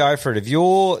 fucking go for it. If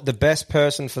you're the best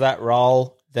person for that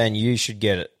role, then you should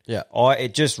get it. Yeah.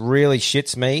 It just really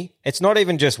shits me. It's not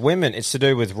even just women. It's to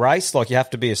do with race. Like, you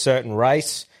have to be a certain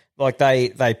race. Like,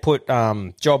 they put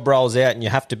job roles out and you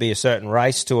have to be a certain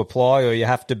race to apply, or you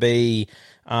have to be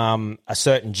a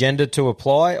certain gender to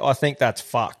apply. I think that's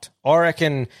fucked. I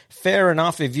reckon fair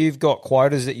enough if you've got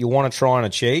quotas that you want to try and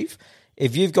achieve.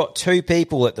 If you've got two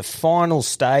people at the final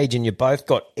stage and you both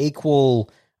got equal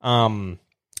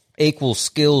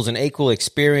skills and equal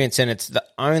experience, and it's the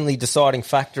only deciding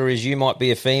factor is you might be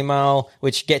a female,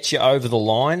 which gets you over the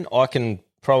line, I can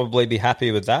probably be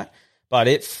happy with that. But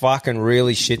it fucking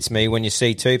really shits me when you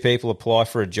see two people apply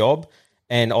for a job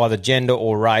and either gender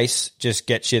or race just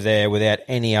gets you there without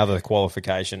any other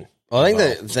qualification. Well, I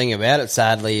think the thing about it,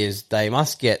 sadly, is they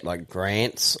must get like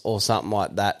grants or something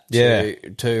like that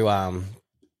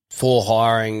for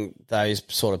hiring those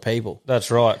sort of people. That's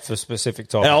right, for specific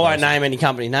type. And I won't name any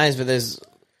company names, but there's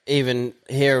even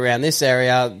here around this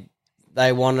area,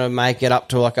 they want to make it up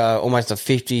to like almost a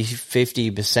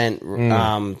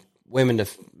 50% women to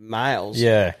males.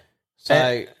 Yeah.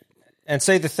 So, and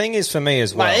see, the thing is for me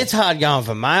as well, mate, it's hard going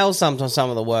for males sometimes, some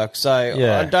of the work. So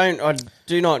yeah. I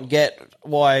do not get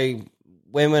why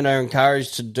women are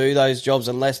encouraged to do those jobs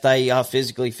unless they are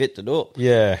physically fit to do it.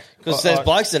 Yeah. Because there's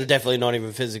blokes that are definitely not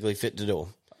even physically fit to do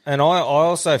them. And I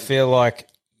also feel like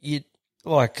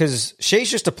because she's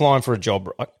just applying for a job,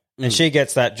 right? And she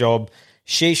gets that job.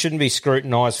 She shouldn't be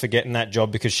scrutinised for getting that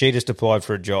job because she just applied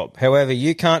for a job. However,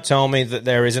 you can't tell me that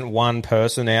there isn't one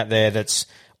person out there that's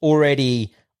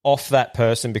already off that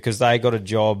person because they got a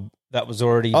job that was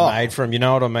already made for them. You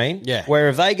know what I mean? Yeah. Where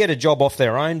if they get a job off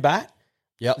their own bat,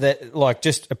 that like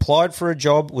just applied for a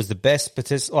job, was the best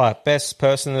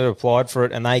person that applied for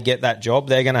it, and they get that job,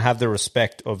 they're going to have the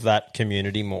respect of that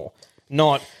community more.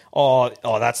 Not,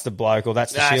 that's the bloke or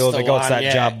that's the shield that got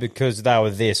that job because they were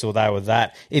this or they were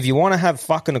that. If you want to have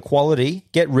fucking equality,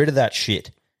 get rid of that shit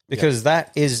because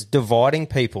that is dividing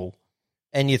people.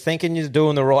 And you're thinking you're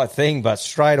doing the right thing, but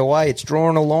straight away it's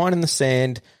drawing a line in the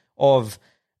sand of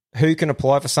who can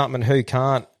apply for something and who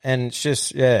can't. And it's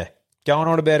just, going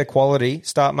on about equality,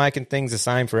 start making things the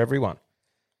same for everyone.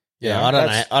 Yeah, you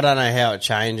know, I don't know how it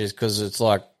changes because it's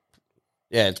like,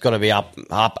 it's got to be up,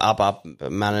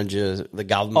 managers, the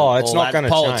government. Oh, it's not going to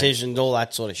change. Politicians, all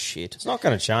that sort of shit. It's not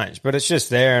going to change, but it's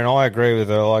just there, and I agree with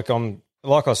her.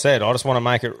 Like I said, I just want to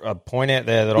make it a point out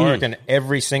there that I reckon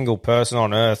every single person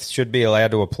on earth should be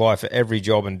allowed to apply for every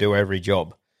job and do every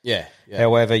job. Yeah.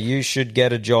 However, you should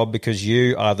get a job because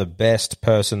you are the best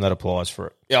person that applies for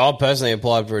it. Yeah, I personally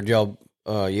applied for a job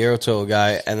a year or two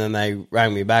ago, and then they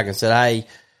rang me back and said, hey,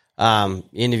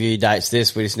 interview date's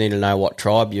this, we just need to know what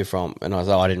tribe you're from. And I was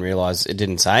like, I didn't realise it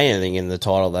didn't say anything in the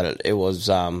title that it was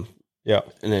an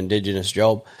Indigenous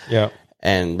job. Yeah.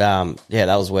 And, that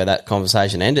was where that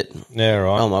conversation ended. Yeah,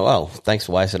 right. I'm like, well, thanks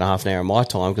for wasting half an hour of my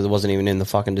time because it wasn't even in the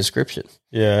fucking description.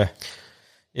 Yeah.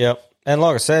 Yep. And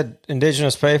like I said,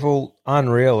 Indigenous people,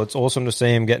 unreal. It's awesome to see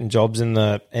them getting jobs in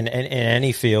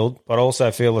any field, but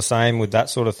also feel the same with that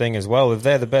sort of thing as well. If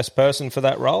they're the best person for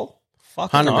that role,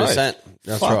 fucking 100%.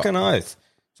 Oath. Fucking oath.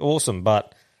 It's awesome.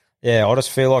 But, I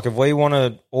just feel like if we want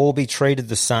to all be treated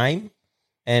the same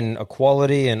and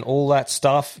equality and all that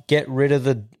stuff, get rid of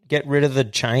the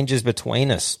changes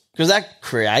between us. Because that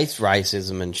creates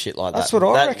racism and shit like that. That's what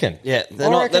I reckon. Yeah, they're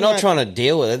not trying to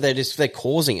deal with it. They're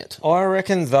causing it. I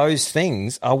reckon those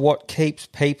things are what keeps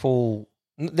people.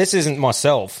 This isn't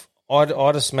myself. I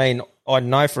just mean I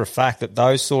know for a fact that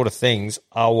those sort of things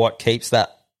are what keeps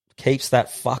that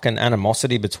fucking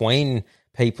animosity between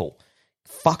people.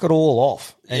 Fuck it all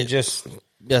off and just.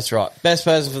 That's right. Best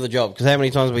person for the job. Because how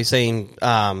many times have we seen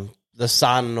the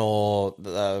son or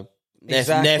the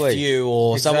nephew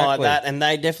or someone like that, and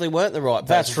they definitely weren't the right person.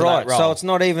 That's right. That so it's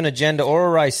not even a gender or a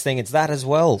race thing. It's that as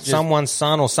well. Someone's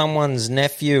son or someone's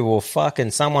nephew or fucking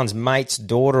someone's mate's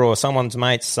daughter or someone's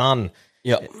mate's son.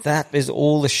 Yep. That is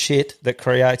all the shit that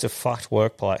creates a fucked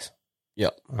workplace.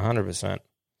 Yep. 100%.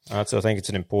 So I think it's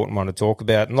an important one to talk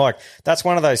about. And, like, that's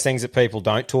one of those things that people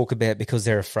don't talk about because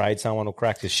they're afraid someone will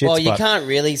crack the shit. Well, you can't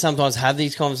really sometimes have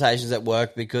these conversations at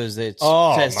work because it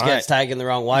gets taken the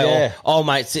wrong way. Yeah. Or, old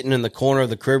mate sitting in the corner of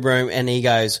the crib room and he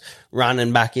goes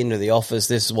running back into the office.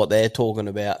 This is what they're talking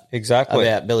about. Exactly.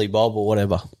 About Billy Bob or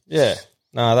whatever. Yeah.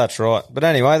 No, that's right. But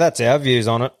anyway, that's our views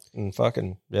on it. And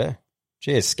fucking, yeah.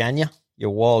 Cheers, Scania, you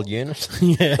wild unit.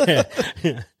 Yeah.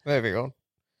 Moving on.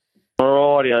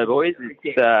 Rightio, boys.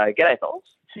 It's g'day, fellas.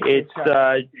 It's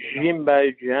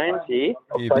Jimbo James here.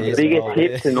 Biggest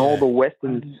hips in all the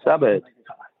western suburbs.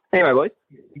 Anyway, boys,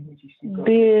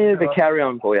 bit of a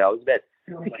carry-on for you. I was about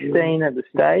 16 at the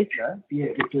stage.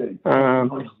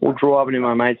 We're driving in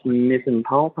my mate's missing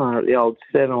Palmer at the old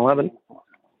 7-Eleven.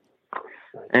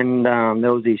 And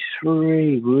there was these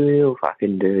 3 real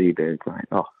fucking dirty birds, mate.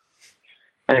 Oh.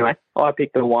 Anyway, I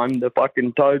picked the one, the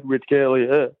fucking toad with curly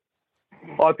hair.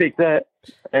 I picked that,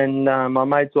 and my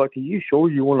mate's like, are you sure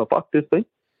you want to fuck this thing?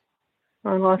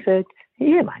 And I said,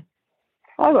 yeah, mate.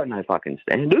 I got no fucking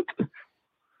standards.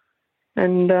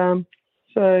 And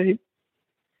so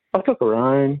I took her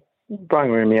home, brought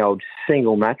her in my old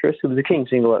single mattress. It was a king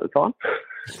single at the time.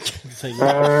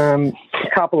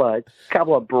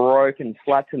 Couple of broken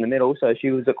slats in the middle, so she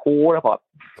was a quarter pipe.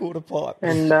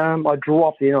 And I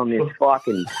dropped in on this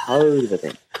fucking toad of a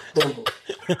thing.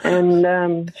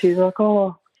 And she's like,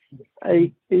 oh, are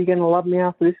you going to love me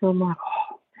after this? And I'm like,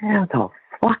 oh, how the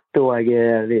fuck do I get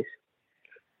out of this?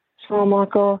 So I'm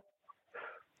like, oh,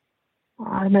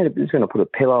 I'm just going to put a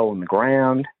pillow on the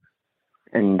ground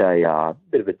and a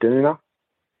bit of a doona.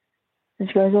 And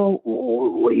she goes, oh,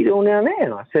 what are you doing down there?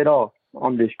 And I said, oh,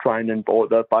 I'm just training for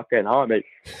the fucking army.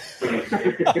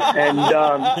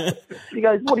 And she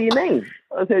goes, what do you mean?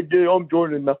 I said, dude, I'm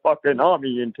joining the fucking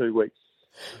army in 2 weeks.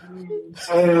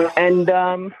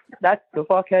 And that's the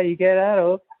fuck how you get out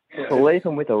of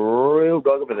sleeping with a real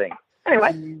dog of a thing.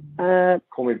 Anyway,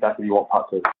 call me back if you want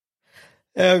part 2.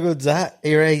 How good's that?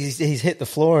 He's hit the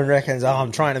floor and reckons, oh,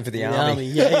 I'm training for the army.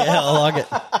 Yeah, I like it.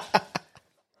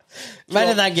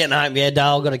 Imagine that getting home. Yeah,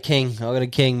 Dale, I got a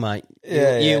king, mate.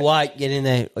 You wait, get in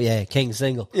there. Oh, yeah, king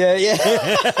single. Yeah.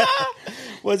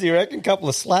 What does he reckon? Couple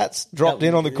of slats dropped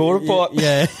in on the quarter pipe.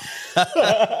 Yeah.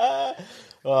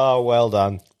 Oh, well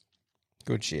done.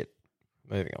 Good shit.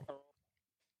 Moving on.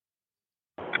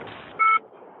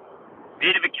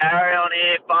 Bit of a carry on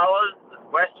here, fellas.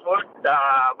 Westwood,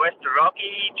 west of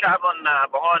Rocky, travelling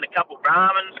behind a couple of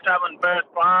Brahmins, travelling first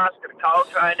class, got a coal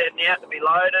train heading out to be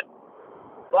loaded.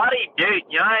 Bloody dude,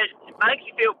 you know, it makes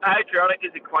you feel patriotic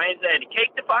as a Queenslander.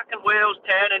 Keep the fucking wheels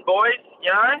turning, boys,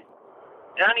 you know?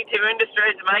 The only 2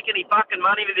 industries that make any fucking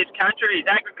money with this country is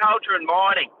agriculture and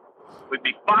mining. We'd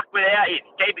be fucked without you.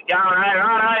 Keep it going, hey,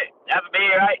 righto. Have a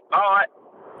beer, hey, bye.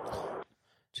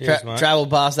 Cheers, mate. Travel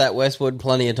past that Westwood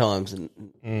plenty of times and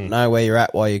know where you're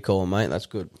at while you call, mate. That's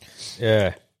good.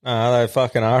 Yeah. They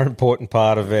fucking are an important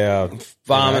part of our...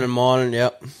 Farming and mining,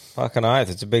 yep. Fucking oath.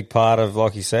 It's a big part of,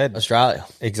 like you said... Australia.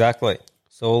 Exactly.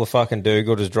 So all the fucking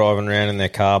do-gooders driving around in their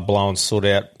car, blowing soot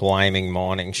out, blaming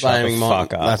mining. Shut the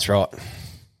fuck up. That's right.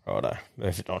 Righto.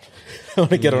 Moving on. I want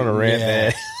to get on a rant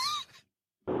there.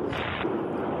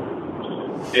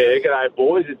 Yeah, g'day,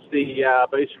 boys. It's the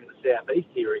Beast from the Southeast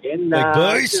here again. Big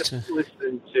Beast. Just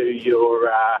listening to your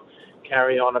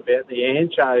carry on about the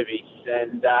anchovies,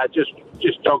 and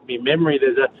just jogged me memory.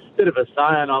 There's a bit of a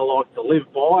saying I like to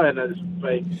live by, and it's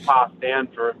been passed down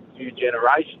for a few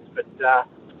generations. But the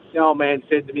old man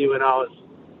said to me when I was,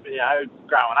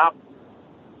 growing up,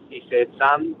 he said,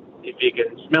 son, if you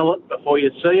can smell it before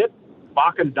you see it,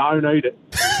 fucking don't eat it.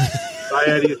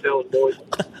 Stay out of yourselves, boys.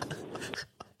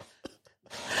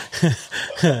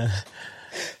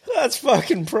 That's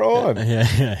fucking prime.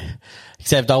 Yeah.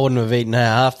 Except I wouldn't have eaten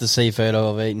half the seafood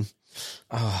I've eaten.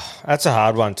 Oh, that's a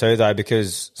hard one too, though,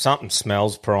 because something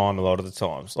smells prime a lot of the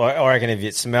times. Like, I reckon if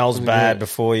it smells bad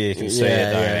before you can see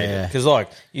it, don't eat it. Because,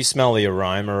 like, you smell the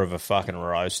aroma of a fucking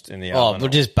roast in the oven. Oh,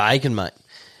 but just bacon, mate.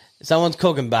 If someone's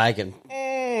cooking bacon.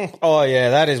 Oh,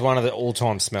 yeah, that is one of the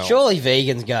all-time smells. Surely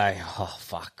vegans go, oh,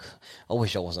 fuck. I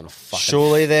wish I wasn't a fucking...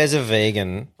 Surely there's a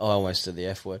vegan... I almost said the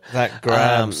F word. That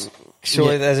grabs...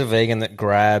 surely there's a vegan that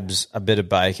grabs a bit of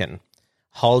bacon,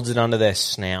 holds it under their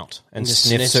snout, and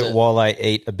sniffs it while they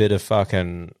eat a bit of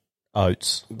fucking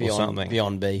oats or something.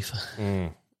 Beyond beef.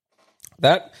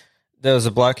 There was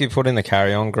a bloke who put in the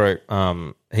carry-on group,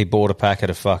 he bought a packet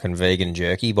of fucking vegan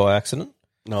jerky by accident.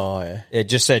 Oh, yeah. It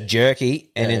just said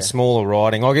jerky, and in smaller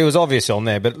writing. Like, it was obvious on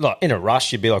there, but like, in a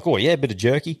rush, you'd be like, oh, yeah, a bit of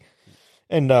jerky.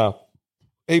 And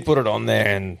he put it on there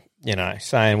and,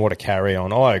 saying what a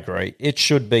carry-on. I agree. It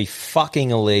should be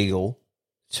fucking illegal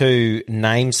to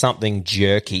name something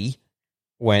jerky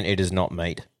when it is not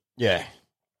meat. Yeah.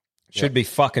 Should be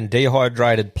fucking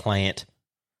dehydrated plant.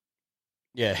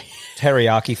 Yeah.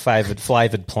 Teriyaki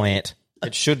flavored plant.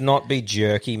 It should not be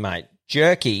jerky, mate.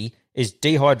 Jerky is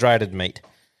dehydrated meat.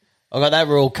 I got that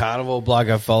real carnivore bloke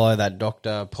I follow, that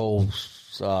Dr. Paul,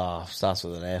 starts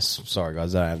with an S. Sorry,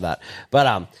 guys, I don't have that.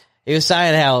 But he was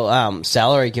saying how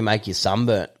celery can make you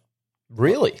sunburnt.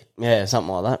 Really? Yeah,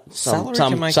 something like that. Celery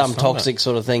can make you some sunburnt. toxic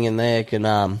sort of thing in there can,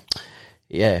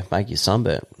 make you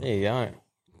sunburnt. There you go.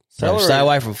 So stay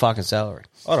away from fucking celery.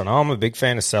 I don't know. I'm a big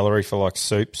fan of celery for like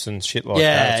soups and shit like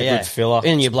that. It's a good filler.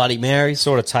 In your Bloody Marys.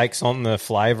 Sort of takes on the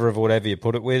flavour of whatever you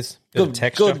put it with. Bit of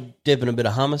texture. Good dipping a bit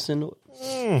of hummus into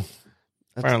it.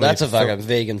 That's a fucking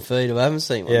vegan food. I haven't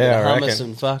seen one. Yeah, I hummus reckon.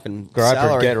 and fucking Groper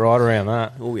celery. would get right around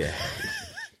that. Oh, yeah.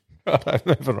 Right,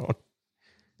 moving on.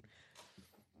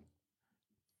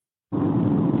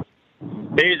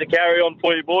 Here's a carry on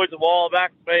for you boys a while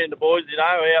back. Me and the boys,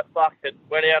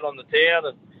 went out on the town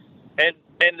and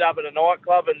ended up in a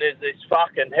nightclub, and there's this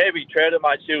fucking heavy treader,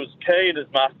 mate. She was keen as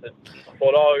mustard. I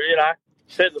thought,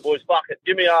 said to the boys, fuck it,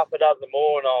 give me half a dozen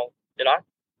more and I'll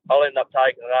end up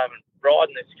taking it home and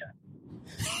riding this game.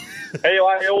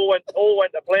 Anyway, all went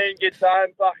to plan, gets home,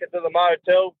 fucking to the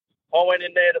motel. I went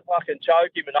in there to fucking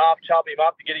choke him and half chub him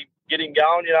up to get him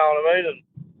going, you know what I mean? And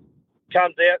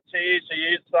comes out, she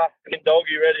is fucking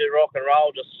doggy, ready to rock and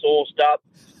roll, just sauced up,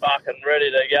 fucking ready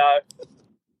to go.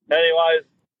 Anyways,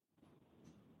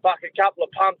 fucking couple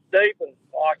of pumps deep, and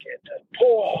I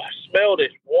smell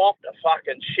this waft of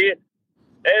fucking shit.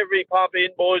 Every pump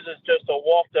in, boys, is just a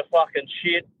waft of fucking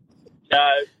shit. So,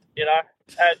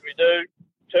 as we do,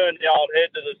 turned the old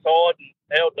head to the side and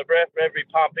held the breath for every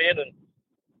pump in and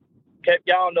kept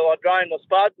going till I drained the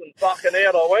spuds and fucking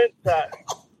out I went. So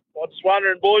I'm just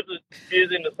wondering, boys, if you're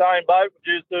in the same boat, would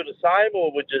you do the same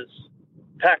or would you just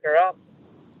pack her up?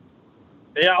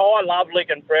 Yeah, I love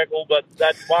licking Freckle, but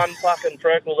that's one fucking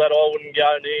Freckle that I wouldn't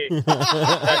go near.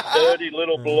 That dirty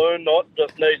little balloon knot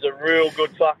just needs a real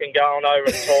good fucking going over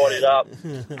and tidied up.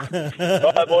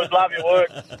 Right, boys, love your work.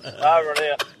 Over and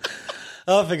out.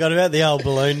 Oh, I forgot about the old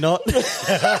balloon knot.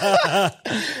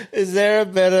 Is there a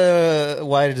better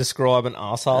way to describe an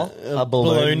arsehole? A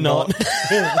balloon knot.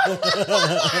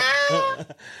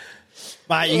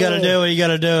 Mate, you got to do what you got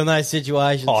to do in those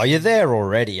situations. Oh, you're there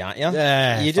already, aren't you?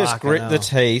 Yeah, you just grit the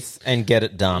teeth and get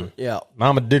it done. Yeah.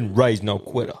 Mama didn't raise no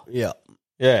quitter. Yeah.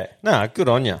 Yeah. No, good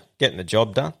on you. Getting the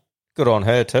job done. Good on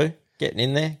her too. Getting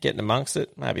in there, getting amongst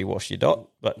it. Maybe wash your dot.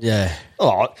 But yeah.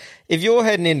 If you're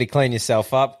heading in to clean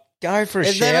yourself up, go for a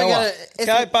shower.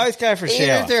 Both go for a shower.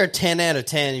 Even if they're a 10 out of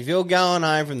 10, if you're going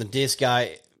home from the disco,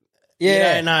 you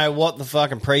don't know what the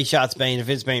fucking pre-shot's been, if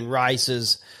it's been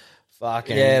races,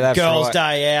 fucking girls'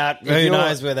 day out, who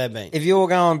knows where they've been. If you're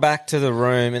going back to the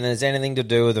room and there's anything to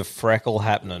do with a freckle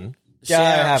happening, go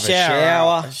have a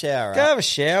shower. Go have a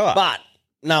shower. But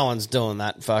no one's doing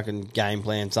that fucking game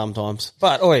plan sometimes.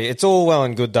 But, it's all well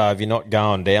and good, though, if you're not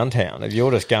going downtown. If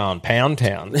you're just going pound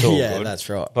town, it's all good. That's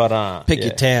right. But, pick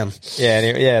your town.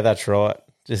 Yeah, that's right.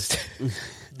 Just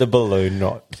the balloon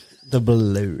knot. The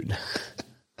balloon.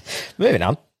 Moving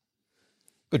on.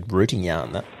 Good rooting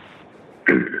yarn, that.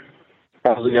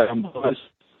 How's it going, boys?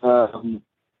 I'm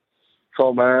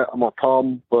a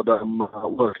Tom, but I'm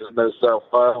working in New South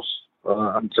Wales.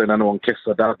 I haven't seen anyone kiss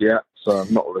their dad yet, so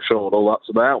I'm not really sure what all that's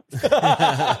about.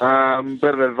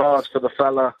 Bit of advice for the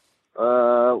fella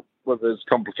with his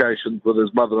complications with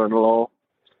his mother-in-law.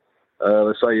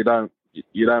 They say you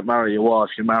don't marry your wife,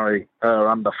 you marry her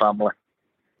and the family.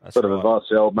 That's bit of advice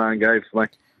the old man gave to me.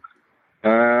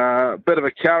 Bit of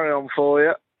a carry-on for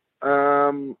you.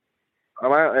 I'm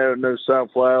out here in New South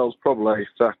Wales, probably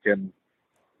fucking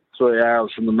 3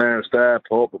 hours from the nearest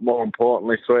airport, but more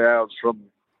importantly, 3 hours from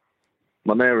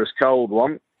my nearest cold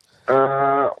one.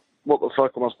 What the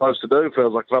fuck am I supposed to do?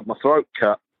 Feels like I've had my throat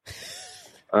cut.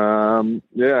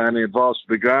 Any advice would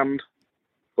be grand.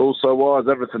 Also, why is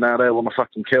everything out there want to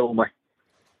fucking kill me?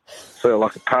 Feel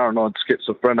like a paranoid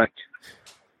schizophrenic.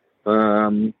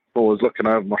 Always looking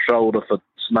over my shoulder for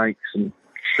snakes and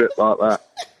shit like that.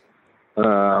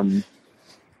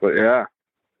 But yeah,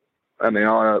 any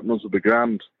eye openers would be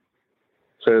grand.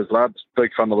 Cheers, lads.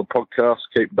 Big fan of the podcast.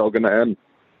 Keep dogging it in.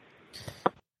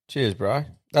 Cheers, bro.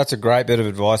 That's a great bit of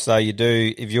advice, though. You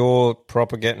do, if you're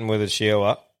proper getting with a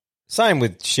Sheila, same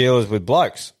with Sheilas with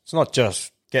blokes. It's not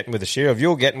just getting with a Sheila. If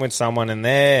you're getting with someone in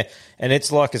there and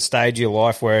it's like a stage of your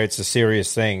life where it's a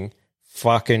serious thing,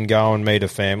 fucking go and meet a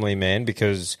family, man,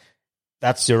 because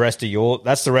that's the rest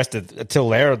of until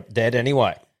they're dead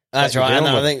anyway. That's right.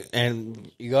 I think,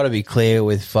 and you got to be clear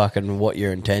with fucking what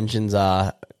your intentions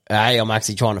are hey, I'm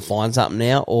actually trying to find something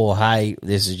now, or hey,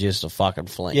 this is just a fucking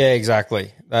fling. Yeah,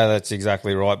 exactly. That's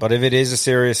exactly right. But if it is a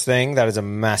serious thing, that is a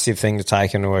massive thing to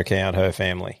take into account, her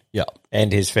family. Yeah.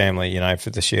 And his family, for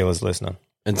the Sheila's listening.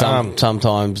 And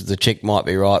sometimes the chick might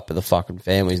be right, but the fucking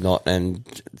family's not, and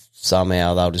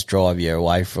somehow they'll just drive you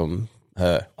away from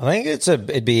her. I think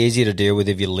it'd be easier to deal with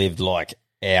if you lived like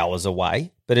hours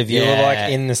away. But if you were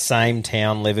like in the same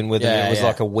town living with them, it was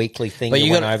like a weekly thing. But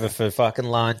you went over for fucking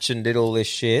lunch and did all this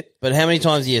shit. But how many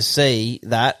times do you see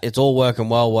that it's all working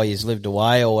well while you've lived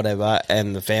away or whatever,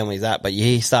 and the family's that, but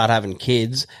you start having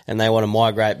kids and they want to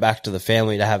migrate back to the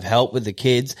family to have help with the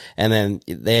kids, and then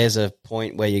there's a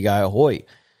point where you go, ahoy.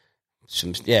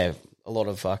 A lot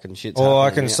of fucking shit's All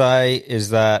I can say is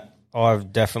that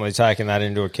I've definitely taken that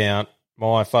into account.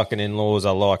 My fucking in-laws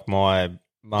are like my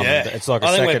mum. Yeah. It's like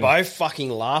I think we're both fucking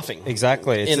laughing.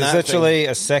 Exactly. It's literally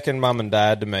a second mum and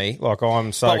dad to me. Like,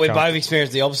 I'm so... But we both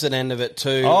experienced the opposite end of it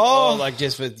too. Oh. Like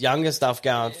just with younger stuff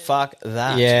going, fuck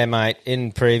that. Yeah, mate.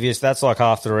 In previous... That's like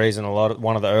half the reason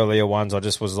one of the earlier ones, I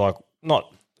just was like,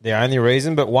 not the only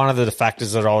reason, but one of the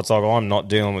factors that I was like, I'm not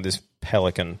dealing with this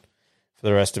pelican for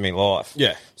the rest of my life.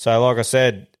 Yeah. So, like I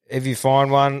said, if you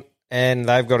find one and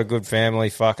they've got a good family,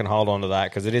 fucking hold on to that,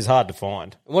 because it is hard to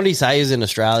find. What did he say he's in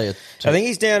Australia? I think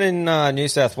he's down in New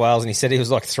South Wales, and he said he was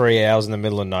like 3 hours in the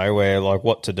middle of nowhere, like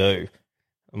what to do.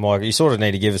 I'm like, you sort of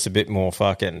need to give us a bit more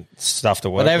fucking stuff to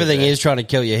work But everything with is trying to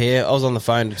kill you here. I was on the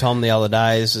phone to Tom the other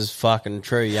day. This is fucking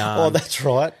true yarn. Oh, that's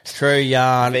right. True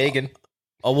yarn. Vegan.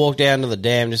 I walked down to the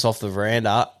dam just off the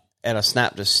veranda, and I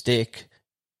snapped a stick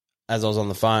as I was on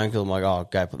the phone, because I'm like, oh,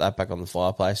 go put that back on the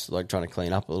fireplace, like trying to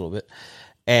clean up a little bit.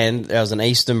 And there was an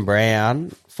Eastern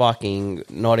brown, fucking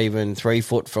not even 3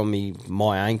 foot from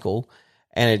my ankle,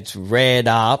 and it's reared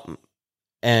up.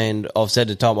 And I've said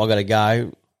to Tom, I got to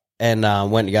go,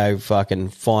 and went to go fucking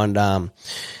find a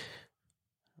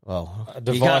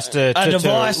device to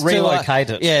relocate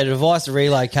it. Yeah, a device to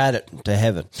relocate it to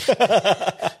heaven.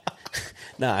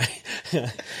 No.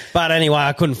 But anyway,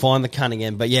 I couldn't find the cunt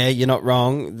again. But yeah, you're not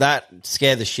wrong. That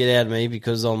scared the shit out of me,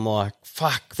 because I'm like,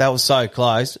 fuck, that was so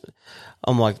close.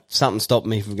 I'm like, something stopped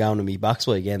me from going to me Bucks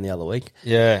weekend the other week.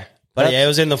 Yeah. But yeah, it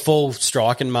was in the full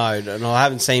striking mode, and I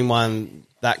haven't seen one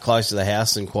that close to the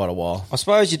house in quite a while. I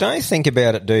suppose you don't think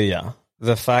about it, do you?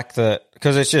 The fact that,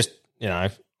 because it's just,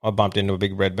 I bumped into a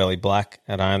big red belly black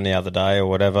at home the other day or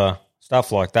whatever,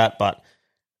 stuff like that. But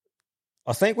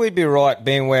I think we'd be right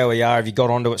being where we are if you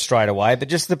got onto it straight away. But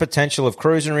just the potential of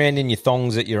cruising around in your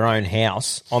thongs at your own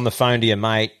house on the phone to your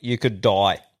mate, you could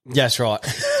die. That's right.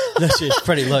 That's just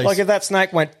pretty loose. Like if that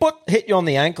snake went, hit you on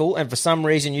the ankle, and for some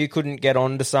reason you couldn't get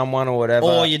onto someone or whatever.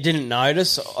 Or you didn't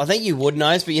notice. I think you would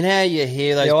notice, but you know how you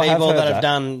hear those people that have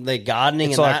done their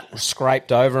gardening it's and like that?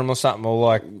 Scraped over them or something, or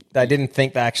like they didn't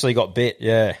think they actually got bit,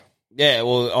 yeah. Yeah,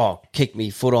 well, kick me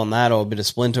foot on that, or a bit of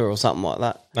splinter or something like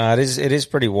that. No, it is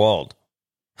pretty wild.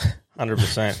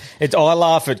 100%. I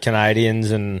laugh at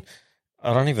Canadians, and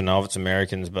I don't even know if it's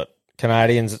Americans, but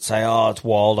Canadians that say, oh, it's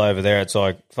wild over there. It's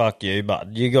like, fuck you,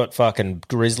 but you got fucking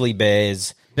grizzly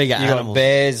bears. Bigger you animals. got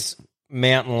bears,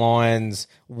 mountain lions,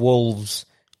 wolves.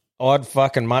 I'd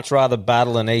fucking much rather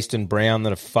battle an eastern brown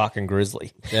than a fucking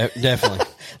grizzly. Definitely.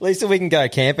 At least if we can go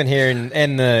camping here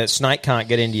and the snake can't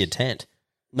get into your tent.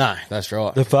 No, that's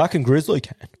right. The fucking grizzly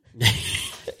can.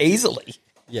 Easily.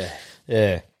 Yeah.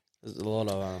 Yeah. There's a lot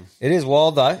of... It is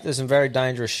wild, though. There's some very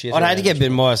dangerous shit. I'd hate to get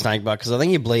bitten by a snake bite, because I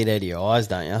think you bleed out of your eyes,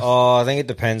 don't you? Oh, I think it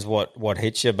depends what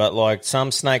hits you, but like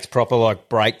some snakes proper like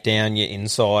break down your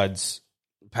insides.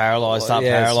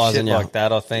 Paralysing you. Like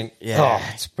that, I think. Yeah.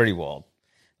 Oh, it's pretty wild.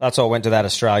 That's why I went to that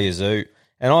Australia Zoo.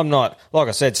 And I'm not, like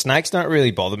I said, snakes don't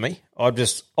really bother me.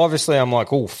 Obviously I'm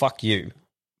like, oh, fuck you.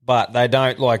 But they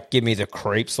don't like give me the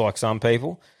creeps like some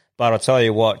people. But I'll tell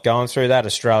you what, going through that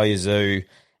Australia Zoo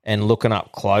and looking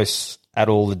up close at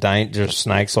all the dangerous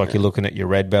snakes, like you're looking at your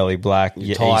red belly black,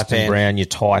 your eastern brown, your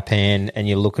taipan, and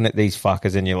you're looking at these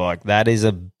fuckers and you're like, that is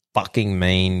a fucking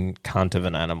mean cunt of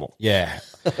an animal. Yeah.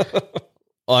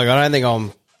 Like, I don't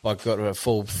think I've got a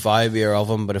full phobia of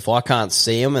them, but if I can't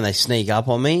see them and they sneak up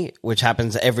on me, which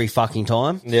happens every fucking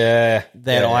time, then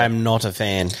I am not a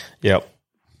fan. Yep.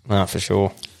 No, for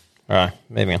sure. All right,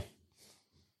 moving on.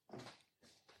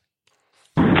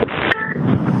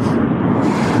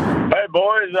 Hey,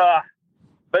 boys,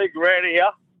 Big Red here.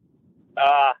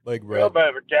 Big Red. A bit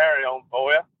of a carry-on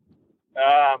for you.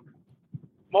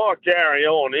 My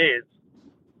carry-on is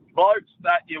blokes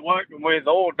that you're working with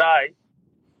all day,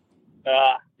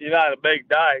 the big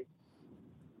day,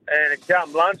 and it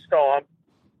come lunchtime,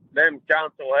 them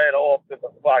cunts will head off to the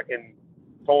fucking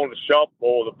corner shop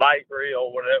or the bakery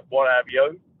or what have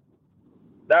you.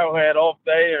 they'll head off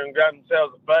there and grab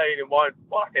themselves a feed and won't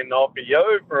fucking offer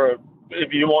you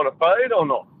if you want a feed or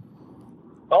not.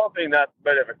 I think that's a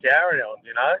bit of a carry-on,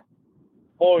 you know.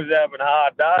 Boys having a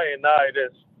hard day and they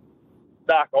just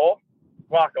fuck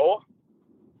off,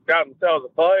 grab themselves a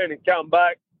feed and come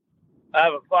back,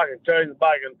 have a fucking cheese and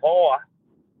bacon pie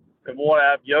and what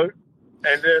have you,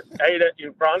 and just eat it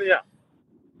in front of you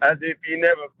as if you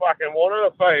never fucking wanted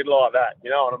a feed like that, you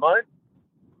know what I mean?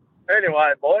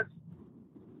 Anyway, boys,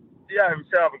 you have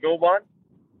yourself a good one.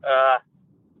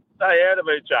 Stay out of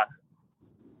each other.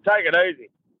 Take it easy.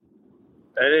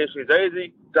 And if she's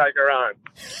easy, take her home.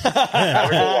 Have a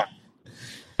good one.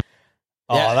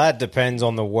 Oh, that depends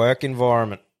on the work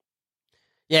environment.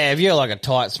 Yeah, if you're like a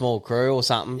tight, small crew or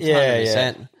something, 100%.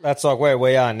 Yeah. That's like where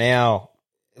we are now.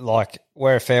 Like,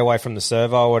 we're a fair way from the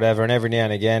servo or whatever, and every now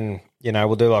and again, you know,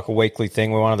 we'll do like a weekly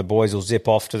thing where one of the boys will zip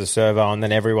off to the servo and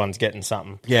then everyone's getting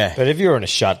something. Yeah. But if you're in a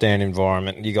shutdown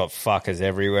environment and you got fuckers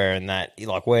everywhere and that, you're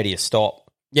like, where do you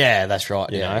stop? Yeah, that's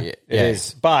right. You know, it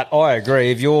is. But I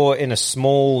agree. If you're in a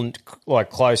small, like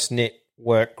close-knit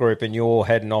work group and you're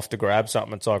heading off to grab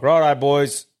something, it's like, righto,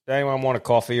 boys, does anyone want a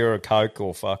coffee or a Coke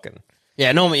or fucking...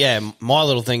 Yeah, normally, my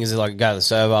little thing is like go to the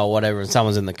servo or whatever and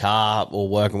someone's in the car or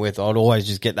working with, I'd always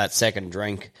just get that second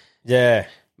drink. Yeah.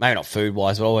 Maybe not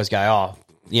food-wise, but I always go,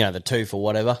 the two for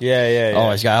whatever. Yeah. I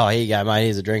always go, here you go, mate,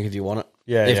 here's a drink if you want it.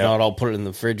 Yeah, If not, I'll put it in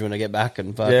the fridge when I get back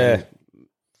and fucking... Yeah.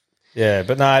 Yeah,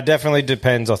 but no, it definitely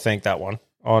depends, I think, that one,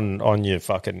 on your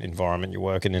fucking environment you're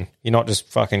working in. You're not just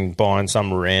fucking buying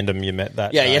some random you met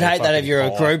that Yeah, day you'd hate that if you're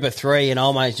buy. a group of three and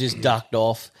old mate's just ducked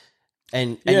off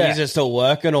and you're just still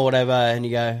working or whatever and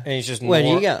you go, and he's just where do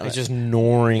you go? He's just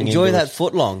gnawing. Enjoy that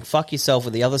foot long. Fuck yourself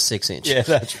with the other 6 inch. Yeah,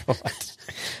 that's right.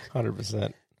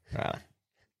 100%. Right.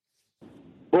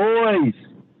 Boys,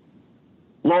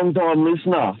 long time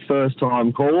listener, first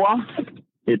time caller.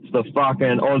 It's the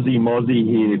fucking Aussie Mozzie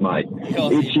here, mate.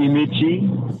 Itchy Mitchy.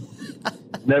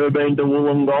 Never been to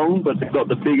Wollongong, but they've got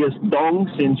the biggest dong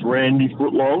since Randy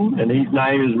Footlong, and his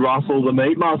name is Russell the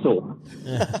Meat Muscle.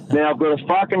 Now, I've got a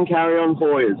fucking carry-on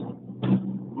for you.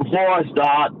 Before I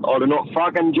start, I do not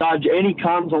fucking judge any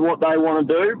cunts on what they want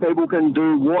to do. People can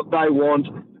do what they want.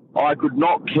 I could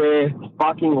not care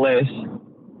fucking less,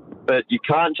 but you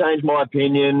can't change my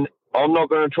opinion. I'm not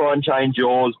going to try and change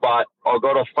yours, but I've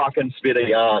got a fucking spit of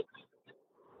yarn.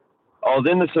 I was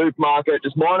in the supermarket,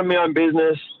 just minding my own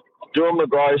business, doing my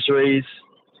groceries.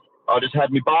 I just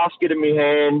had my basket in my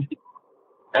hand,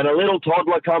 and a little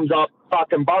toddler comes up,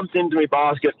 fucking bumps into my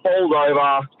basket, falls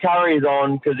over, carries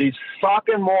on, because he's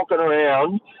fucking walking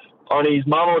around on his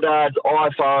mum or dad's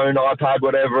iPhone, iPad,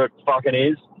 whatever it fucking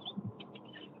is.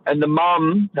 And the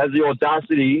mum has the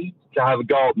audacity to have a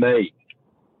go at me.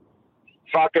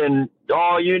 Fucking,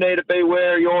 you need to be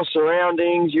aware of your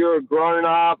surroundings, you're a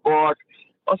grown-up. Like,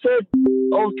 I said, I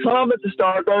was calm at the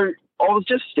start. I was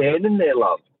just standing there,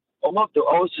 love. I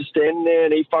was just standing there,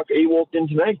 and he walked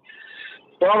into me.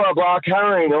 Blah, blah, blah,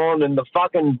 carrying on, and the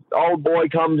fucking old boy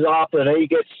comes up, and he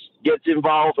gets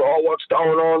involved. What's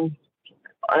going on?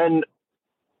 And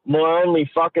my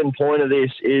only fucking point of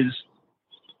this is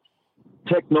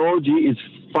technology is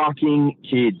fucking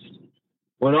kids.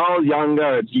 When I was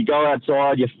younger, you go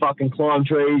outside, you fucking climb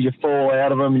trees, you fall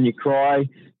out of them and you cry.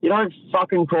 You don't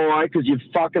fucking cry because you've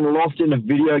fucking lost in a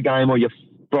video game or you've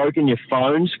broken your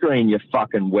phone screen, you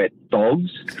fucking wet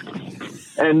dogs.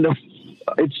 And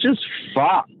it's just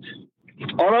fucked.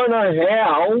 I don't know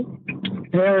how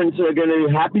parents are going to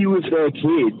be happy with their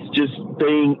kids just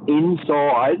being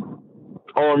inside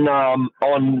on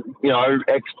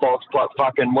Xbox,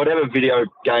 fucking whatever video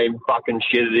game fucking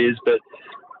shit it is, but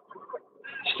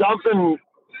something,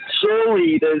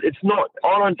 surely, it's not,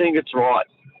 I don't think it's right.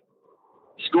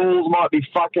 Schools might be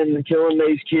fucking killing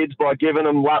these kids by giving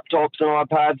them laptops and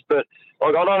iPads, but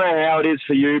like, I don't know how it is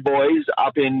for you boys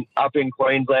up in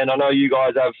Queensland. I know you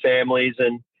guys have families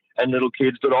and little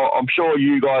kids, but I'm sure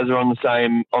you guys are on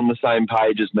the same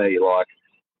page as me. Like,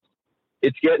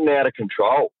 it's getting out of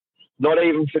control. Not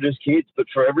even for just kids, but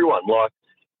for everyone. Like,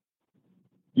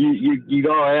 you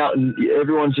go out and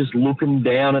everyone's just looking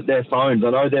down at their phones. I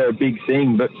know they're a big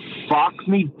thing, but fuck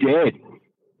me dead.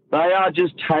 They are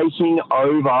just taking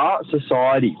over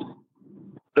society.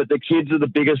 But the kids are the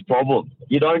biggest problem.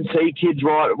 You don't see kids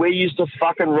ride. We used to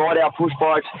fucking ride our push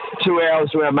bikes 2 hours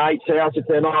to our mate's house. If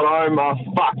they're not home,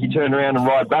 you turn around and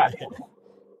ride back.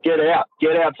 Get out.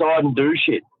 Get outside and do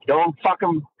shit. Go and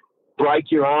fucking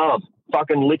break your arm.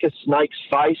 Fucking lick a snake's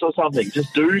face or something.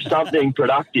 Just do something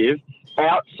productive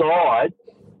outside.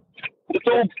 It's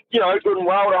all, good and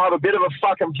well to have a bit of a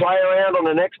fucking play around on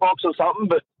an Xbox or something,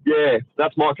 but yeah,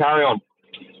 that's my carry on.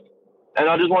 And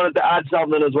I just wanted to add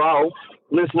something as well.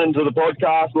 listening to the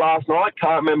podcast last night.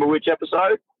 Can't remember which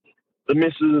episode. The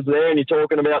missus is there and you're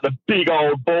talking about the big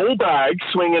old ball bag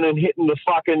swinging and hitting the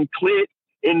fucking clit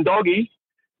in doggy.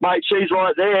 Mate, she's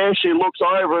right there. She looks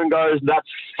over and goes, that's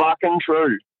fucking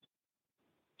true.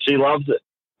 She loves it.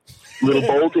 Little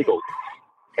ball tickle.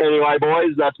 Anyway,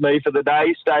 boys, that's me for the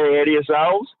day. Stay ahead of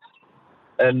yourselves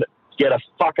and get a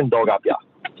fucking dog up ya.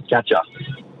 Catch ya.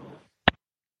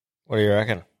 What do you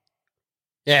reckon?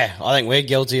 Yeah, I think we're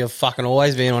guilty of fucking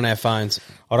always being on our phones.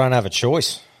 I don't have a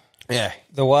choice. Yeah.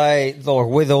 The way,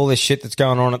 with all this shit that's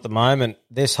going on at the moment,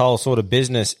 this whole sort of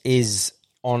business is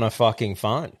on a fucking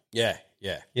phone. Yeah,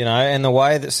 yeah. You know, and the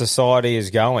way that society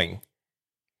is going,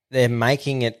 they're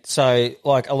making it so,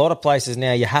 like, a lot of places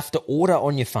now you have to order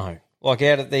on your phone. Like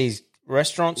out at these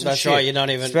restaurants and That's shit. right, you're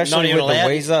not even, especially not even with allowed.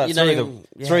 the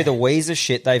Weezer, through the Weezer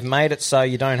shit, they've made it so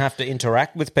you don't have to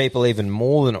interact with people even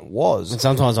more than it was. And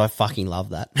sometimes I fucking love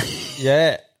that.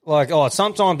 Yeah. Like,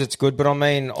 sometimes it's good, but I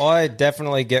mean, I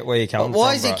definitely get where you're coming from.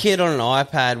 Why is a kid on an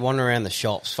iPad wandering around the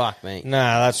shops? Fuck me. No,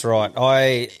 that's right.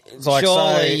 It's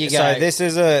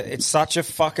such a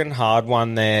fucking hard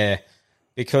one there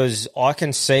because I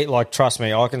can see, like, trust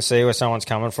me, I can see where someone's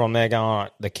coming from. They're going,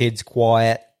 the kid's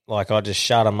quiet. Like, I just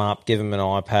shut them up, give them an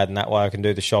iPad, and that way I can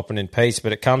do the shopping in peace.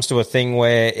 But it comes to a thing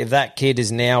where if that kid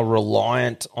is now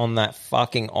reliant on that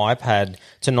fucking iPad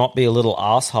to not be a little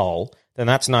asshole, then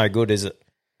that's no good, is it?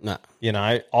 No. You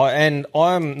know,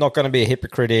 I'm not going to be a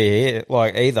hypocrite here,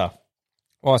 like, either.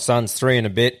 My son's 3 and a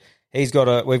bit. We've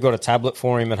got a tablet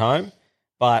for him at home.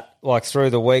 But, like, through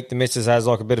the week, the missus has,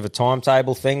 like, a bit of a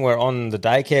timetable thing where on the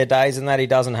daycare days and that he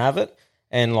doesn't have it.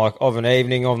 And, like, of an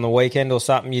evening, on the weekend or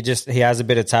something, he has a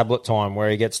bit of tablet time where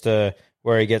he gets to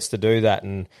do that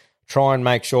and try and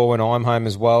make sure when I'm home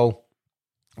as well,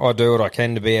 I do what I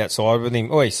can to be outside with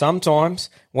him. Sometimes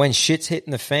when shit's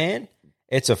hitting the fan,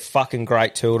 it's a fucking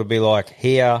great tool to be like,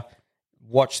 here,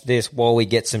 watch this while we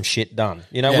get some shit done.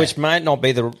 You know, which may not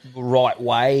be the right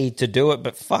way to do it,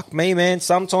 but fuck me, man.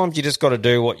 Sometimes you just got to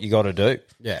do what you got to do.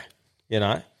 Yeah. You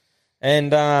know?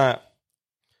 And,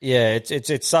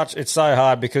 it's so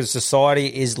hard because society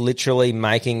is literally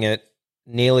making it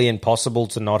nearly impossible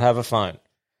to not have a phone.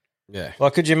 Yeah.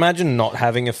 Like, could you imagine not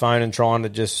having a phone and trying to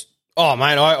just... Oh,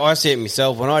 mate, I see it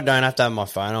myself. When I don't have to have my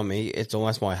phone on me, it's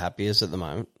almost my happiest at the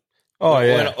moment. Oh,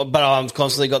 yeah. But I've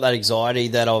constantly got that anxiety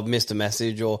that I've missed a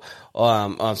message or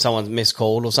someone's missed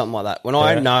call or something like that. When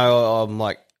I know, I'm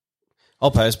like,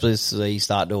 I'll purposely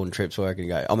start doing trips where I can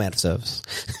go, I'm out of service.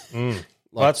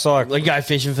 That's like... We go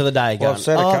fishing for the day. Well,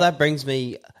 that brings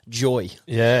me joy.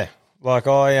 Yeah. Like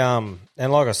and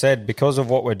like I said, because of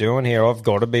what we're doing here, I've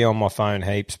got to be on my phone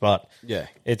heaps. But yeah,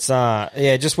 it's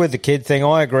just with the kid thing,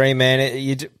 I agree,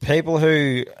 man. People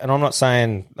who, and I'm not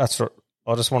saying that's.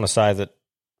 I just want to say that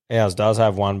ours does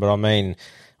have one, but I mean,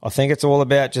 I think it's all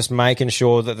about just making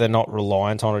sure that they're not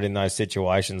reliant on it in those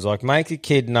situations. Like, make the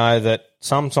kid know that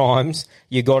sometimes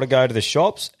you got to go to the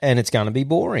shops and it's going to be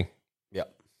boring.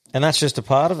 Yep, and that's just a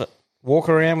part of it. Walk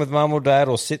around with mum or dad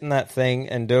or sit in that thing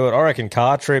and do it. I reckon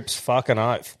car trips, fucking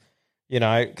oath. You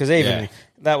know, because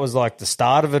that was like the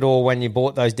start of it all when you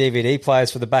bought those DVD players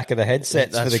for the back of the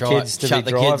headsets for the kids to Shut be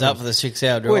the driving. kids up for the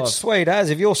 6-hour drive. Which, sweet as,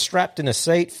 if you're strapped in a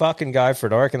seat, fucking go for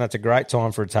it. I reckon that's a great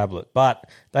time for a tablet. But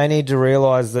they need to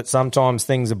realise that sometimes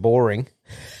things are boring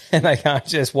and they can't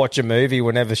just watch a movie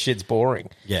whenever shit's boring.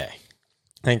 Yeah.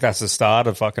 I think that's the start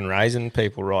of fucking raising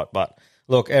people right. But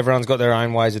look, everyone's got their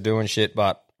own ways of doing shit,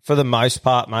 but for the most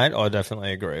part, mate, I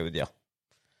definitely agree with you.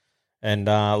 And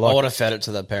I would have fed it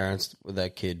to the parents with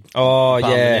that kid. Oh,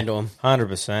 yeah,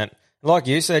 100%. Like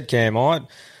you said, Cam,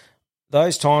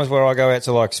 those times where I go out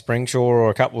to like Springshaw or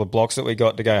a couple of blocks that we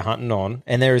got to go hunting on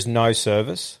and there is no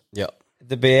service. Yep.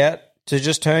 To be out, to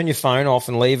just turn your phone off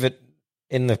and leave it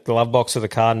in the glove box of the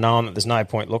car knowing that there's no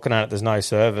point looking at it, there's no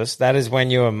service, that is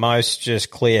when you are most just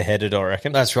clear-headed, I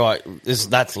reckon. That's right.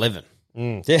 That's living.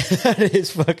 Yeah, that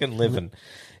is fucking living.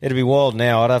 It'd be wild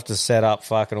now. I'd have to set up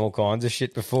fucking all kinds of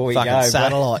shit before we fucking go.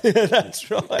 Satellite.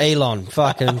 That's right. Elon,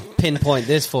 fucking pinpoint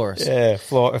this for us. Yeah,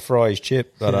 fry his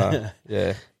chip. But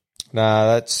yeah,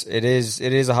 no, it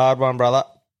is a hard one, brother.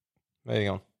 Moving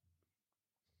on.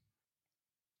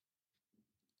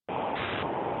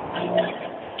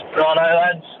 Righto,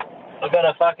 lads. I've got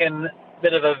a fucking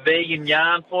bit of a vegan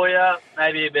yarn for you.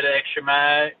 Maybe a bit of extra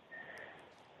mayo.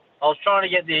 I was trying to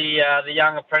get the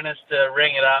young apprentice to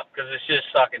ring it up because it's just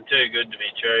fucking too good to be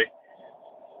true.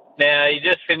 Now, he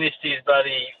just finished his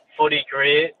bloody footy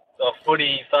career, or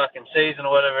footy fucking season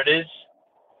or whatever it is.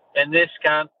 And this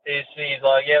cunt, he's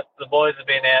like, yep, the boys have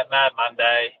been out Mad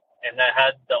Monday and they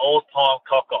had the all-time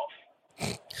cock-off,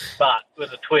 but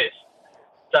with a twist.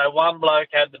 So one bloke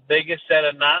had the biggest set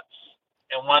of nuts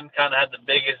and one cunt had the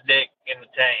biggest dick in the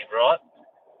team, right?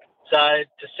 So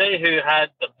to see who had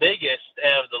the biggest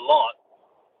out of the lot,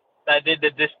 they did the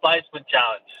displacement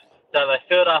challenge. So they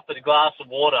filled up a glass of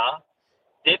water,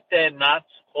 dipped their nuts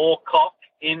or cock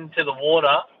into the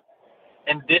water,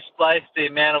 and displaced the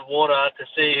amount of water to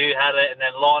see who had it, and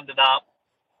then lined it up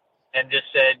and just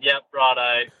said, yep,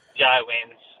 righto, Joe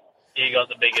wins. You got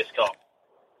the biggest cock.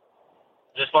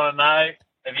 Just want to know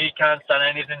if you can't done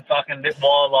anything fucking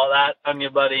wild like that on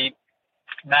your bloody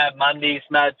Mad Mondays,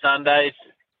 Mad Sundays.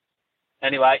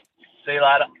 Anyway, see you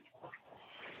later.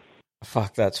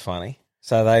 Fuck, that's funny.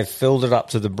 So they've filled it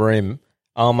up to the brim.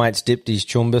 Old mate's dipped his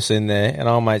chumbus in there, and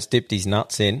old mate's dipped his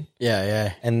nuts in. Yeah,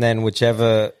 yeah. And then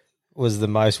whichever was the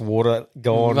most water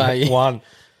gone won.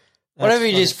 What if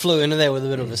you just flew into there with a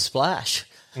bit of a splash?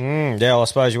 Yeah, well, I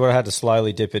suppose you would have had to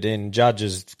slowly dip it in. Judge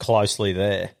is closely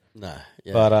there. No,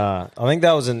 yeah. But I think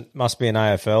that must be an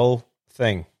AFL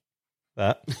thing,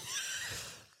 that.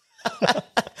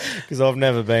 Because I've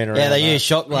never been around. Yeah, they that. use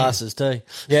shot glasses too.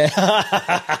 Yeah.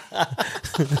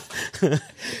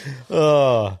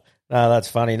 Oh, no, that's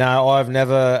funny. No, I've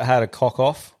never had a cock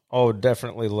off. I would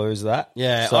definitely lose that.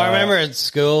 Yeah, So- I remember at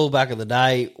school back in the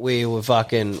day, we were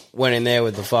went in there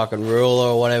with the fucking ruler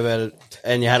or whatever,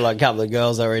 and you had like a couple of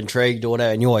girls that were intrigued or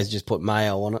whatever, and you always just put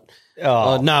mayo on it.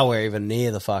 Oh. Nowhere even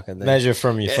near the fucking thing. Measure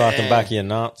from your fucking back of your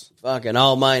nuts. Fucking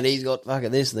old mate, he's got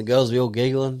fucking this, and the girls be all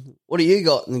giggling. What do you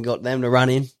got? And got them to run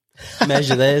in,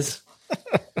 measure theirs.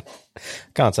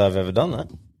 Can't say I've ever done that.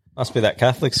 Must be that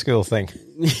Catholic school thing.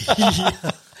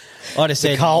 I just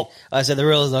said, I said the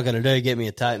ruler's not going to do. Get me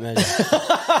a tape measure.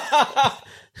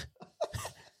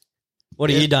 What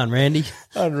have you done, Randy?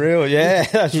 Unreal. Yeah,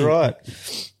 that's right.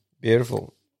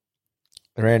 Beautiful.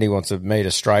 Randy wants to meet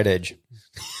a straight edge.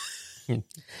 There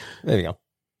we go.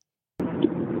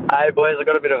 Hey, boys, I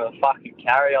got a bit of a fucking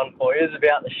carry-on for you. It's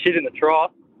about the shit in the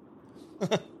trough.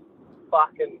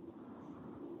 Fucking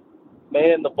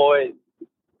me and the boys, the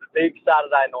big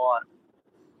Saturday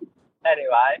night.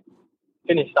 Anyway,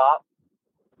 finished up.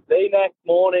 The next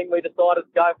morning, we decided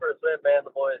to go for a swim, me and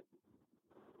the boys.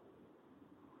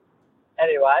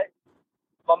 Anyway,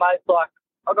 my mate's like,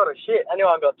 I got a shit.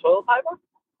 Anyone got toilet paper?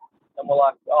 And we're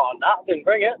like, oh, nah, didn't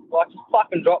bring it. Like, just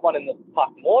fucking drop one in the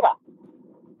fucking water.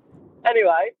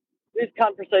 Anyway, this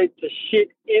cunt proceeds to shit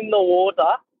in the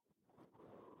water.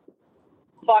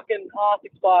 Fucking ass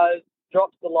exposed,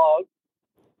 drops the log.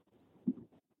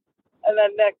 And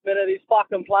then next minute, he's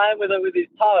fucking playing with it with his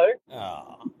toe.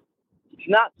 Oh.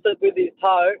 Snaps it with his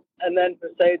toe, and then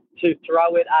proceeds to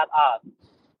throw it at us.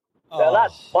 So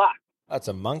that's fucked. That's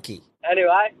a monkey.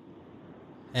 Anyway,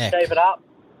 Heck. keep it up.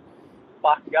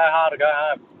 Fucking go hard or go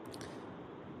home.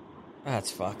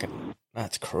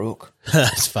 That's crook.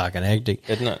 That's fucking hectic.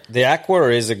 Isn't it? The aqua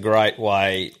is a great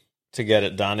way to get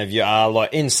it done. If you are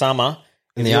like in summer,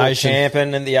 In if the you're ocean.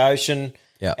 camping in the ocean,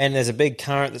 Yeah. and there's a big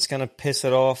current that's going to piss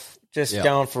it off, just Yeah.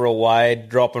 going for a wade,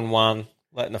 dropping one,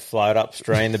 letting it float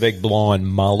upstream, the big blind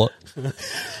mullet.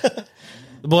 The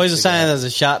boys are saying there's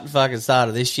a shut fucking start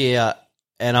of this year,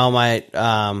 and old mate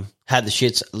had the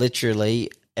shits literally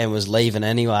and was leaving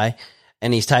anyway,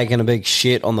 and he's taking a big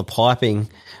shit on the piping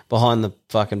behind the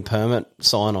fucking permit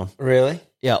sign on. Really?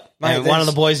 Yep. Mate, And one of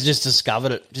the there's- boys just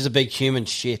discovered it, just a big human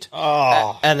shit.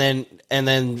 Oh. And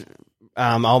then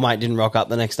old mate didn't rock up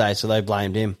the next day, so they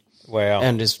blamed him. Wow.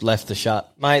 And just left the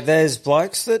shut. Mate, there's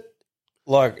blokes that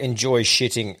like enjoy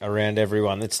shitting around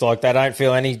everyone. It's like they don't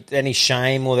feel any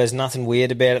shame or there's nothing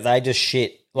weird about it. They just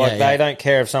shit. Like they don't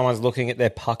care if someone's looking at their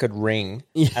puckered ring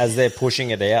as they're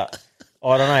pushing it out.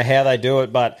 I don't know how they do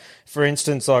it, but for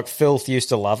instance, like Filth used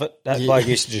to love it. That bloke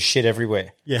used to just shit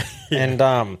everywhere. Yeah. And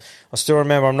I still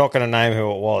remember, I'm not going to name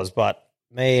who it was, but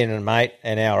me and a mate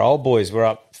and our old boys were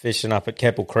up fishing up at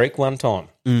Keppel Creek one time.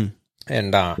 Mm.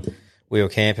 And we were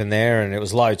camping there and it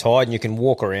was low tide and you can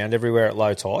walk around everywhere at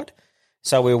low tide.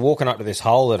 So we were walking up to this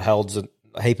hole that holds a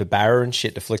heap of barra and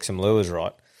shit to flick some lures,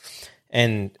 right?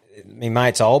 And my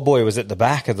mate's old boy was at the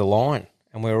back of the line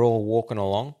and we were all walking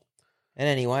along. And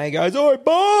anyway, he goes, "Oi,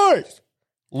 boys!"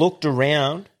 Looked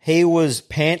around. He was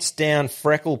pants down,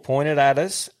 freckle pointed at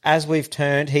us. As we've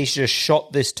turned, he's just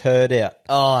shot this turd out.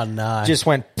 Oh, no. Just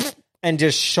went and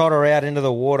just shot her out into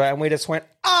the water. And we just went,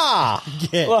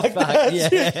 Yeah, like fuck, that's yeah.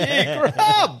 just your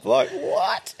grub. Like,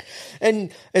 what?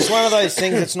 And it's one of those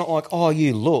things, it's not like, oh,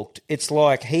 you looked. It's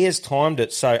like he has timed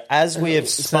it. So as we have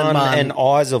spun and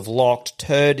eyes have locked,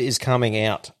 turd is coming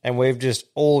out. And we've just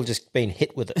all just been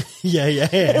hit with it. Yeah.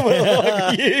 And we're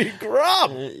like, you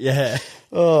grub. Yeah.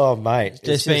 Oh, mate.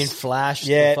 Just been flashed.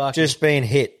 Yeah, just been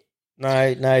hit.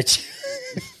 No.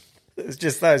 It's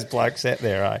just those blokes out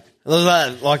there, eh? It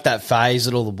was like that phase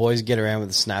that all the boys get around with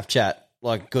the Snapchat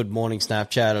like good morning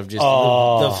Snapchat of just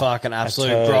the fucking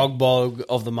absolute grog bog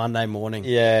of the Monday morning.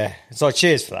 Yeah. It's like,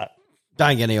 cheers for that.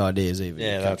 Don't get any ideas even.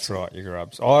 Yeah, that's right, you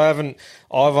grubs. I might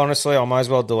as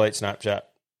well delete Snapchat.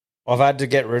 I've had to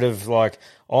get rid of, like,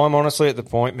 I'm honestly at the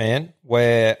point, man,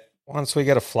 where once we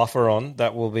get a fluffer on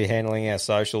that will be handling our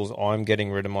socials, I'm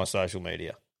getting rid of my social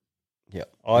media.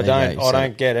 Yep. I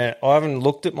don't get it. I haven't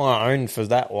looked at my own for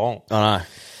that long. I know.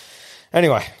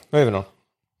 Anyway, moving on.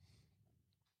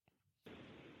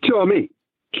 Tommy,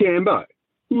 Cambo,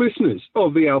 listeners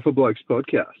of the Alpha Blokes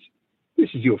podcast. This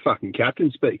is your fucking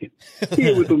captain speaking.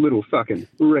 Here with a little fucking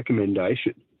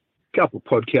recommendation. Couple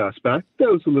podcasts back, there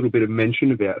was a little bit of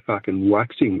mention about fucking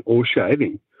waxing or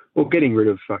shaving or getting rid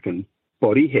of fucking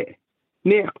body hair.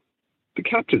 Now, the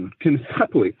captain can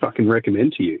happily fucking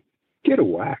recommend to you, get a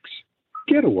wax.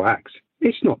 Get a wax.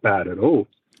 It's not bad at all.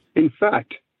 In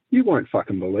fact, you won't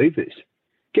fucking believe this.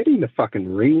 Getting the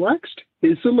fucking ring waxed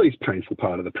is the least painful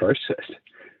part of the process.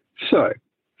 So,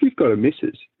 if you've got a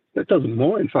missus that doesn't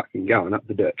mind fucking going up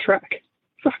the dirt track,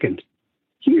 fucking,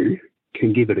 you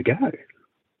can give it a go.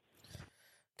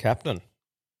 Captain.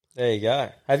 There you go.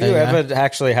 Have you ever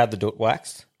actually had the doot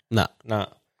waxed? No.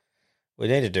 We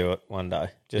need to do it one day.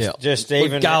 Just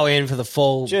even we'd go in for the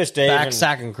full back,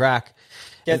 sack and crack.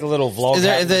 Get the little vlog.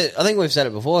 I think we've said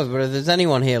it before, but if there's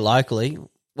anyone here locally,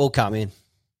 we'll come in.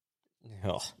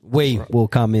 Oh, we will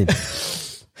come in.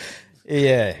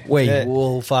 Yeah. We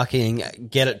will fucking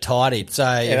get it tidied. So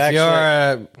if you're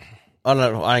I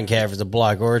don't care if it's a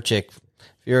bloke or a chick,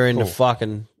 if you're into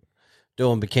fucking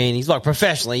doing bikinis, like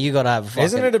professionally, you got to have a fucking...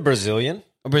 Isn't it a Brazilian?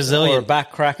 A Brazilian. Or a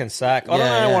back crack and sack? I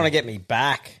don't want to get me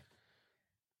back.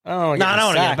 I don't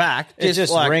want to get back. It's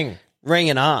just like ring. Ring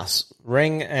and ass.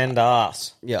 Ring and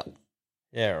ass. Yeah.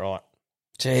 Yeah, right.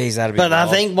 Jeez, that'd be But wild.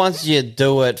 I think once you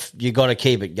do it, you got to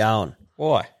keep it going.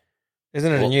 Why?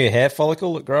 Isn't it a new hair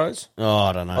follicle that grows? Oh,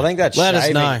 I don't know. I think that's let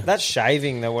shaving. us know. That's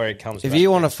shaving where it comes If back. you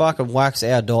want to fucking wax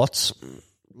our dots,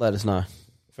 let us know.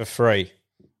 For free.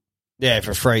 Yeah,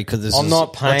 for free, because this I'm is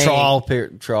not paying, a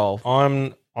trial.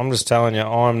 I'm just telling you,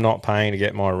 I'm not paying to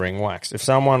get my ring waxed. If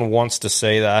someone wants to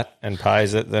see that and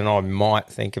pays it, then I might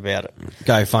think about it.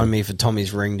 Go find me for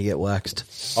Tommy's ring to get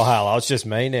waxed. Oh, hell, it's just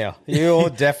me now.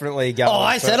 You're definitely going. Oh,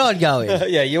 I said I'd go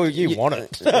in. Yeah, you want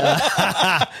it.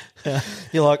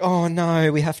 You're like, oh,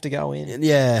 no, we have to go in.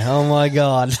 Yeah, oh, my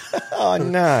God. Oh,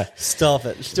 no. Stop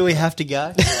it. Do we have to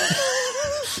go?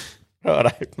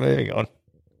 Right, moving on.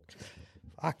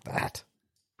 Fuck that.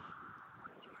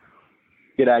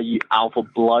 G'day, you alpha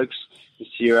blokes. It's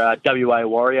your WA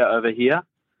Warrior over here.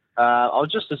 I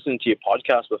was just listening to your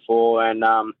podcast before, and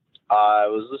I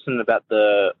was listening about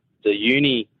the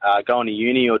uni, going to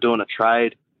uni or doing a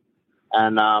trade.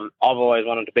 And I've always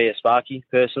wanted to be a sparky,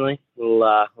 personally,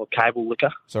 little cable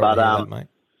licker. Sorry to hear that, mate.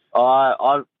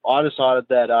 I decided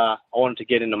that I wanted to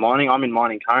get into mining. I'm in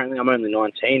mining currently. I'm only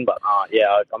 19, but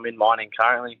I'm in mining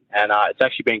currently, and it's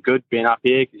actually been good being up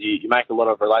here because you make a lot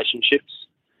of relationships,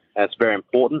 and it's very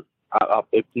important up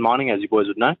in mining, as you boys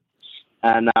would know.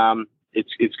 And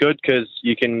it's good because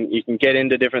you can get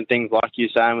into different things, like you're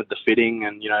saying with the fitting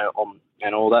and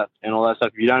and all that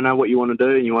stuff. If you don't know what you want to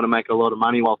do and you want to make a lot of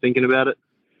money while thinking about it,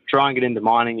 try and get into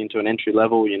mining into an entry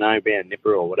level, being a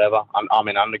nipper or whatever. I'm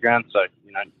in underground, so,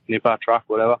 nipper, truck,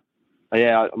 whatever. But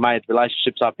yeah, I made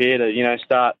relationships up here to,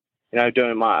 start,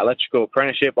 doing my electrical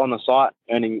apprenticeship on the site,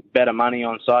 earning better money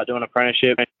on site doing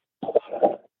apprenticeship. And,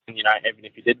 even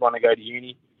if you did want to go to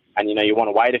uni and, you want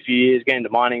to wait a few years, get into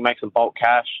mining, make some bulk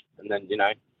cash, and then,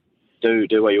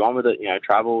 do what you want with it,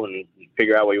 travel and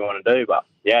figure out what you want to do. But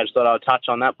yeah, I just thought I would touch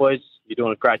on that, boys. You're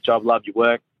doing a great job. Love your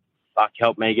work. Fuck,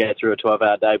 help me get through a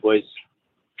 12-hour day, boys.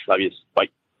 Love yous. Bye.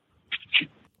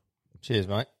 Cheers,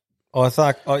 mate.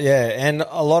 And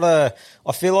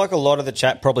I feel like a lot of the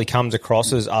chat probably comes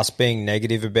across as us being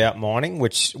negative about mining,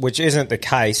 which isn't the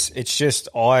case. It's just,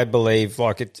 I believe,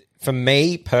 for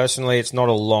me personally, it's not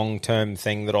a long-term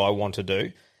thing that I want to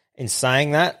do. In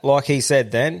saying that, like he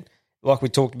said then, like we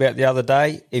talked about the other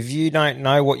day, if you don't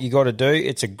know what you got to do,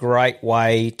 it's a great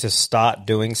way to start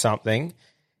doing something,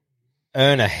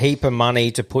 earn a heap of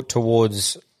money to put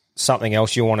towards something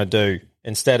else you want to do,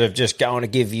 instead of just going to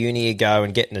give uni a go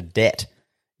and getting a debt,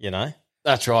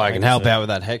 That's right. I can help out with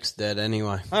that hex debt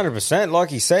anyway. 100%.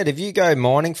 Like he said, if you go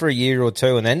mining for a year or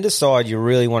two and then decide you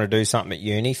really want to do something at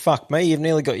uni, fuck me, you've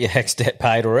nearly got your hex debt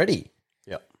paid already.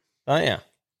 Yep. Don't you?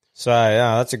 So,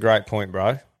 that's a great point,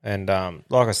 bro. And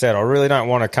like I said, I really don't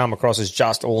want to come across as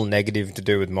just all negative to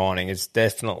do with mining. It's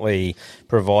definitely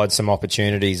provides some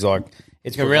opportunities. Like,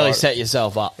 It's You can really set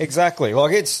yourself up. Exactly.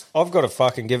 Like I've got to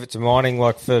fucking give it to mining,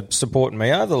 like for supporting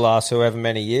me over the last however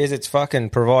many years. It's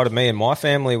fucking provided me and my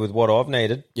family with what I've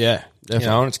needed. Yeah, definitely.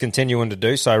 And it's continuing to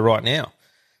do so right now.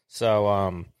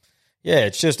 So,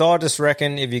 it's just, I just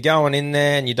reckon if you're going in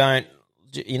there and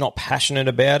you're not passionate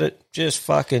about it, just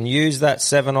fucking use that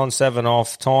 7 on 7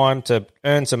 off time to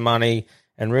earn some money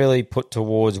and really put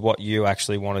towards what you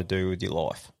actually want to do with your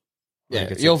life.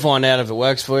 Yeah, you'll find out if it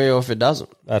works for you or if it doesn't.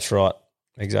 That's right.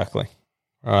 Exactly.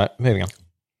 All right, moving on.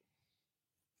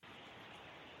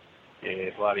 Yeah,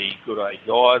 bloody good day,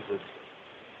 guys. It's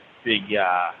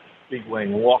big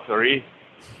wing Walker here.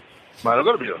 Mate, I've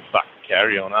got a bit of a fucking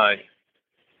carry on, eh?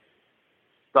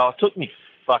 So I took me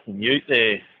fucking ute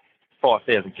there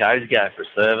 5,000 k's ago for a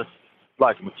service.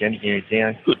 Bloke and mechanic here in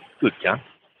town. Good cunt.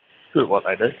 Good at what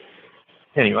they do.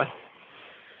 Anyway,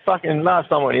 fucking last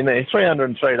time I went in there,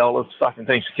 $303. Fucking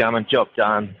thanks for coming. Job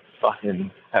done.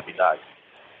 Fucking happy days.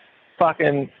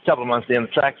 Fucking couple of months down the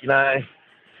track,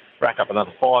 rack up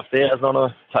another 5,000 on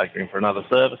her, take her in for another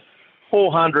service.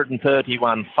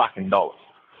 $431 fucking dollars.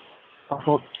 I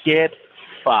thought, get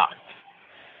fucked.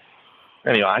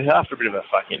 Anyway, after a bit of a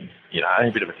fucking,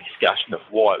 a bit of a discussion of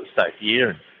why it was so dear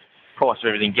and price of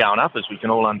everything going up, as we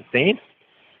can all understand,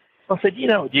 I said, you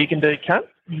know what you can do, cunt?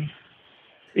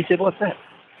 He said, what's that?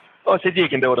 I said, you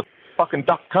can do what a fucking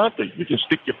duck can't do. You can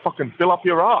stick your fucking bill up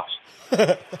your ass.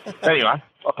 Anyway,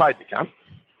 I paid the cunt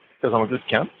because I'm a good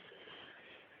cunt.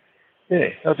 Yeah,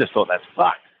 I just thought that's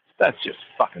fucked. That's just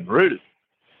fucking rude.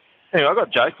 Anyway, I got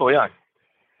a joke for you.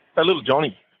 That little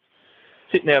Johnny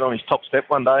sitting out on his top step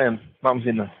one day, and Mum's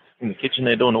in the kitchen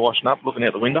there doing the washing up, looking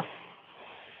out the window.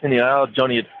 Anyway, old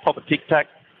Johnny would pop a tic tac,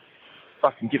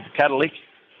 fucking give the cat a lick,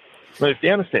 move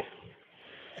down a step.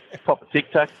 Pop a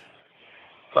tic tac,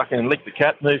 fucking lick the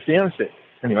cat, move down a step.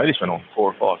 Anyway, this went on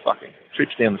 4 or 5 fucking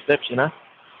trips down the steps,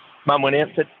 Mum went out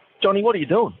and said, Johnny, what are you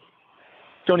doing?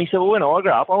 Johnny said, well, when I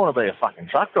grow up, I want to be a fucking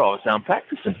truck driver, so I'm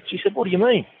practicing. She said, what do you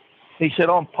mean? He said,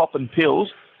 I'm popping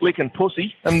pills, licking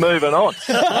pussy, and moving on. Put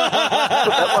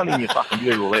that one in your fucking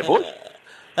Google there, boys.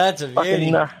 That's a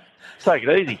beauty. Fucking, take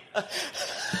it easy.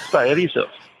 Stay out of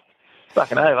yourselves.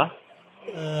 Fucking over.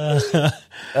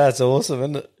 That's awesome,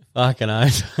 isn't it? Fucking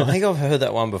oath. I think I've heard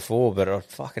that one before, but I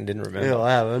fucking didn't remember. Yeah,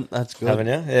 I haven't. That's good. Haven't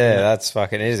you? Yeah, that's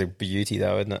fucking, it is a beauty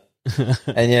though, isn't it?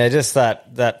 And yeah, just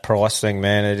that price thing,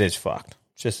 man, it is fucked.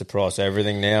 It's just the price of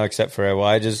everything now except for our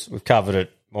wages. We've covered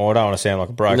it more. I don't want to sound like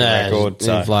a broken record.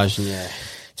 So inflation, yeah.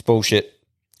 It's bullshit.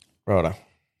 Righto.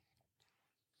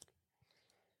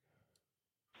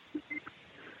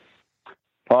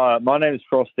 Hi, my name is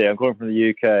Frosty. I'm calling from the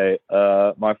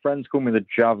UK. My friends call me the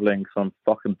Javelin because I'm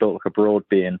fucking built like a broad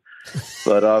bean.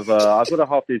 But I've got a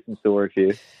half decent story for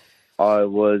you. I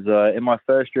was in my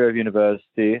first year of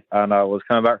university, and I was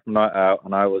coming back from night out,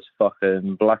 and I was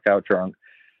fucking blackout drunk.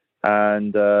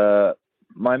 And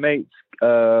my mate's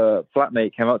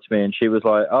flatmate came up to me, and she was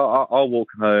like, "Oh, I'll walk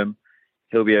him home.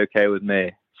 He'll be okay with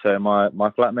me." So my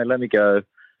flatmate let me go,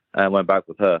 and went back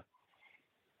with her.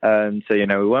 And so,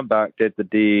 we went back, did the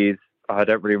deed. I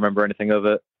don't really remember anything of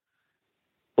it.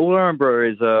 All I remember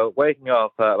is waking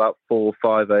up at about 4 or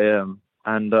 5 a.m.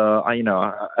 And I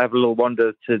have a little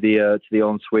wander to the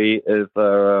ensuite of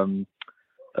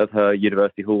her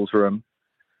university hall's room,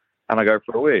 and I go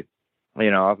for a wee. I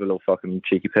have a little fucking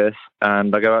cheeky piss,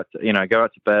 and I go out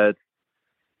to bed,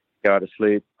 go out to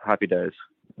sleep. Happy days.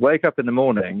 Wake up in the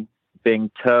morning, being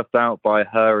turfed out by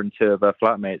her and 2 of her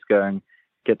flatmates, going,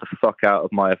 "Get the fuck out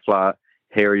of my flat.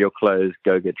 Here are your clothes.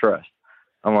 Go get dressed."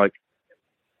 I'm like,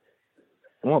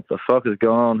 what the fuck is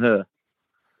going on here?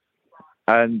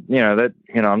 And,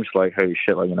 I'm just like, holy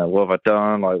shit, what have I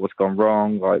done? What's gone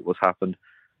wrong? What's happened?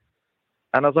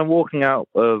 And as I'm walking out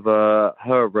of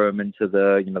her room into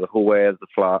the hallway of the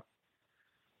flat,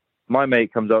 my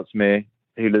mate comes up to me,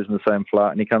 who lives in the same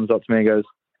flat, and he comes up to me and goes,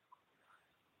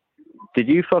 "Did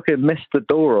you fucking miss the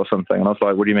door or something?" And I was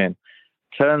like, "What do you mean?"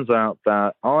 Turns out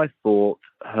that I thought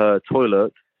her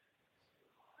toilet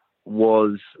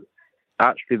was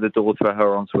actually the door to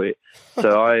her ensuite.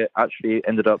 So I actually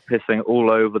ended up pissing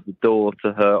all over the door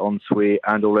to her ensuite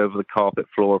and all over the carpet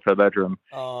floor of her bedroom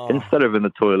instead of in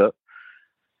the toilet,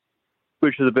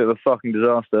 which was a bit of a fucking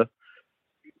disaster.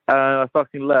 And I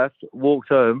fucking left, walked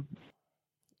home.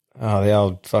 Oh, the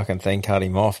old fucking thing cut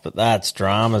him off, but that's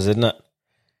dramas, isn't it?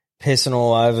 Pissing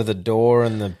all over the door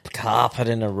and the carpet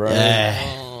in a room. Yeah.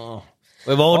 Oh.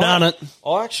 We've all done it.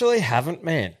 I actually haven't,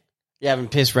 man. You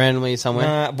haven't pissed randomly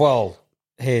somewhere? Well,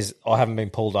 I haven't been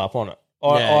pulled up on it.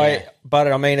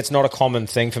 But I mean, it's not a common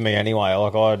thing for me anyway.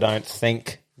 I don't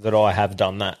think that I have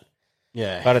done that.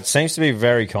 Yeah. But it seems to be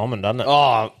very common, doesn't it?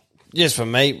 Oh, just for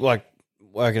me,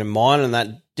 working in mine and that,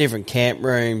 different camp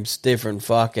rooms, different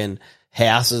fucking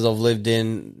houses I've lived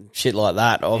in, shit like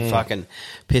that. I've fucking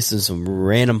pissed in some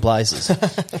random places.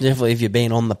 Definitely if you've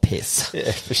been on the piss.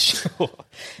 Yeah, for sure.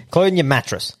 Including your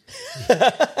mattress.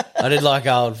 I did like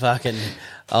old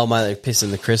mate, they pissed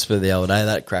in the crisper the other day.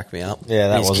 That cracked me up. Yeah,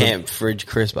 that was camp fridge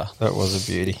crisper. That was a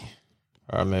beauty.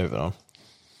 All right, moving on.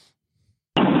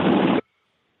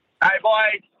 Hey,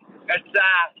 boys. It's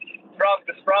Frog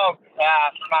the Frog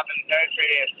from up in the nursery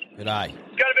here. Good day.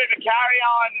 Got a bit of a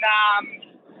carry-on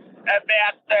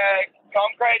about the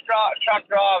concrete truck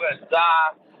drivers.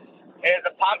 There's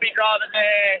a pumpy driver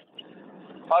there.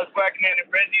 I was working in a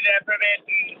frenzy there for a bit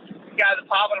and go to the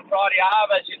pub on a Friday half,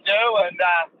 as you do, and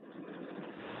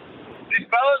this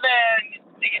fella there,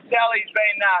 you can tell he's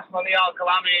been on the old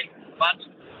Colombian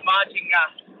marching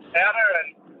powder and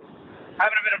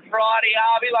having a bit of Friday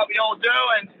harvey like we all do,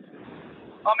 and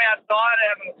I'm outside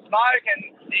having a smoke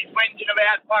and he's whinging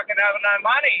about fucking having no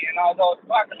money, and I thought,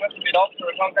 fuck, it must be a bit off for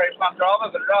a concrete truck driver,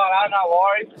 but right, no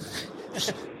worries.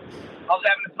 I was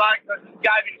having a smoke, so I just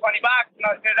gave him $20 and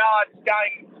I said, I'm just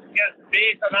going to get us a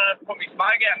beer so I don't have to put my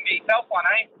smoke out and get yourself one,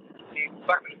 eh? He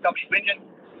fucking stopped his whinging.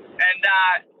 And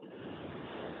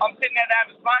I'm sitting there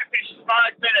having a smoke, finish the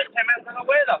smoke, been at 10 minutes, and I'm like,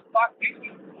 where the fuck is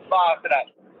this bar today?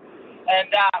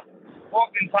 And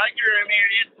walked in the poker room here,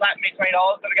 he had slapped me $20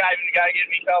 that I gave him to go get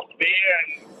myself a beer,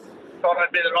 and thought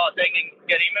I'd do the right thing and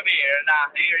get him a beer, and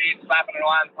here he is slapping it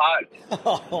away on the post.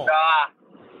 So,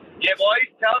 yeah, boys,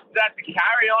 tell us if that's a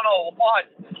carry-on or what.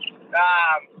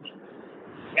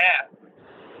 Yeah,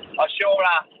 I sure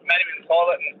met him in the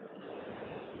toilet and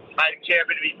made him share a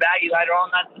bit of his baggie later on.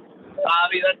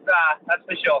 That's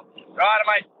for sure. Right,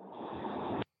 mate.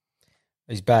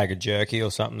 His bag of jerky or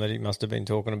something that he must have been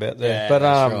talking about there. Yeah, but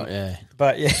that's right, yeah.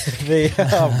 But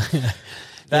yeah,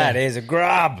 that is a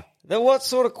grub. What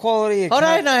sort of quality? I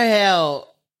don't know how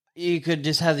you could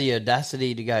just have the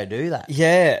audacity to go do that.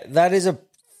 Yeah, that is a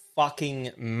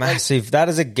fucking massive. That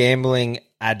is a gambling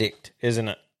addict, isn't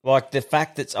it? Like the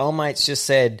fact that mates just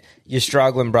said, "You're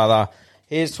struggling, brother.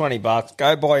 Here's $20.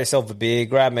 Go buy yourself a beer.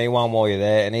 Grab me one while you're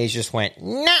there." And he's just went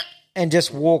nah. And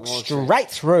just walked straight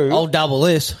through. I'll double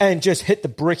this. And just hit the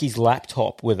bricky's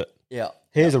laptop with it. Yeah.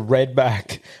 Here's a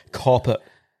redback. Cop it.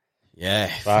 Yeah.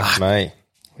 Fuck me.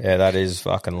 Yeah, that is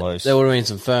fucking loose. There would have been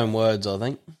some firm words, I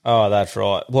think. Oh, that's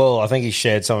right. Well, I think he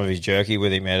shared some of his jerky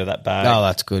with him out of that bag. Oh,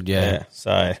 that's good, yeah. So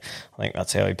I think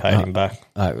that's how he paid him back.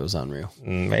 Oh, it was unreal.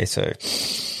 Me too.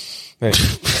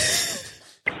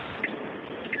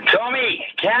 Tommy,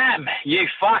 Cam, you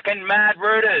fucking mad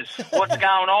rooters. What's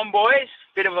going on, boys?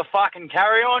 Bit of a fucking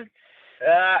carry-on.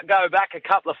 Go back a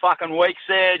couple of fucking weeks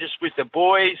there, just with the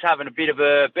boys, having a bit of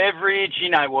a beverage. You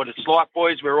know what it's like,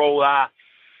 boys. We're all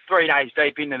 3 days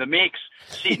deep into the mix,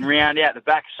 sitting round out the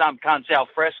back of some cunt's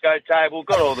alfresco table,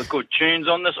 got all the good tunes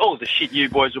on this, all the shit you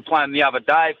boys were playing the other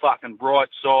day, fucking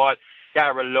Brightside,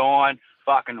 Caroline,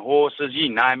 fucking Horses,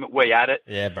 you name it, we had it.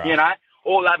 Yeah, bro. You know,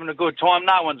 all having a good time.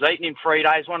 No one's eating in 3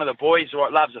 days. One of the boys who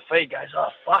loves a feed goes, oh,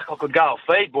 fuck, I could go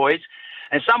a feed, boys.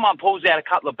 And someone pulls out a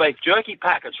couple of beef jerky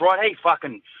packets, right? He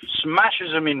fucking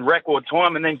smashes them in record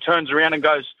time and then turns around and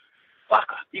goes, fuck,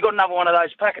 you got another one of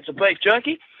those packets of beef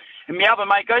jerky? And my other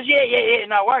mate goes, yeah,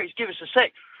 no worries, give us a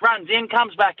sec. Runs in,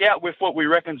 comes back out with what we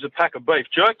reckon's a pack of beef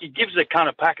jerky, gives a cunt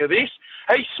a pack of this.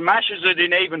 He smashes it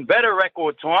in even better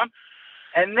record time.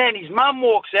 And then his mum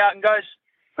walks out and goes,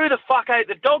 who the fuck ate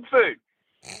the dog food?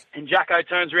 And Jacko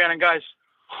turns around and goes,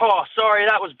 oh, sorry,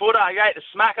 that was Buddha. He ate the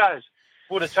smackos.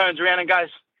 Buddha turns around and goes,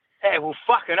 hey, well,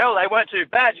 fucking hell, they weren't too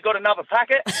bad. You got another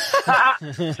packet?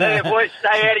 There, boys,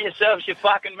 stay out of yourselves, you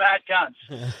fucking mad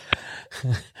cunts.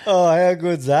 Oh, how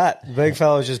good's that? Big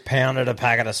fella's just pounded a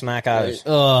packet of smackos.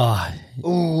 Oh.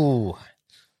 Ooh.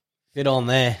 Bit on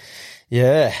there.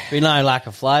 Yeah. Be no lack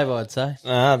of flavour, I'd say.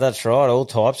 That's right. All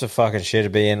types of fucking shit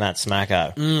would be in that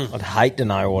smacko. I'd hate to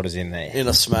know what is in there. In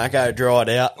a smacko, dried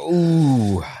out.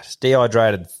 Ooh. It's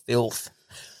dehydrated filth.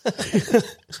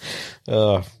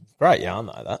 Oh, great yarn,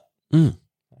 though, that.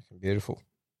 Fucking beautiful.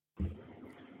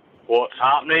 What's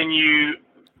happening, you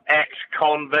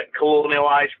ex-convict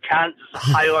colonialised cunts? It's a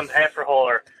Highland heifer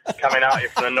hauler coming at you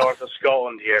from the north of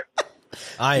Scotland here.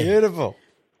 Aye. Beautiful.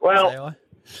 Well,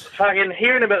 fucking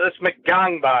hearing about this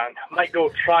McGang band, I might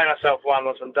go try myself one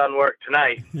once I'm done work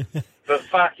tonight. But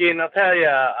fucking, I'll tell you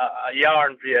a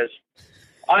yarn for you.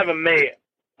 I have a mate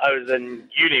I was in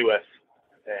uni with,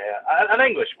 an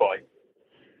English boy,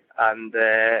 and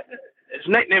his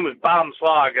nickname was Bam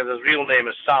Slag, and his real name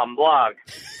is Sam Blag.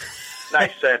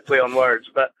 Nice play on words,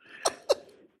 but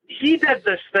he did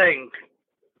this thing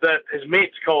that his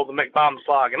mates called the McBam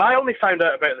Slag, and I only found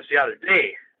out about this the other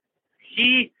day.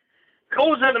 He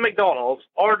goes into McDonald's,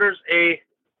 orders I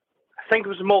think it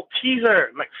was a Malteser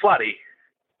McFlurry,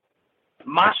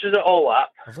 mashes it all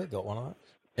up. Have we got one of those?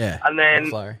 Yeah. And then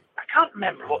McFlurry. I can't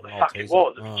remember what the fuck it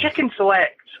was. It was Chicken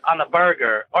Select and a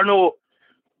burger. Or no,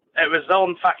 it was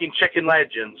on fucking Chicken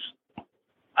Legends.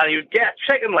 And he would get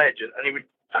Chicken Legend and he would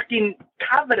fucking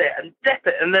cover it and dip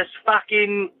it in this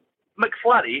fucking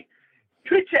McFlurry,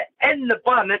 put it in the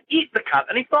bun and eat the cunt,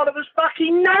 and he thought it was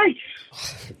fucking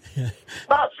nice.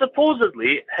 That's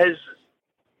supposedly his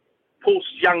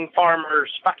post-young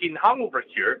farmer's fucking hangover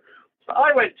cure. So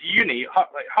I went to uni,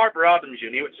 like Harper Adams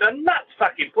Uni, which is a nuts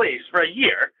fucking place, for a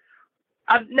year.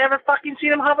 I've never fucking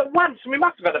seen him have it once, and we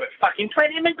must have had about fucking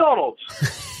 20 McDonald's.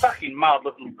 Fucking mad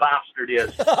little bastard he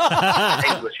is.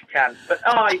 English can. But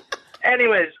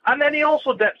anyways, and then he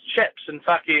also dips chips and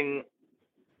fucking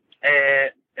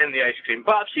in the ice cream.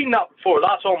 But I've seen that before.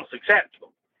 That's almost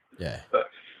acceptable. Yeah. But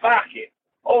fuck it.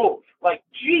 Oh, like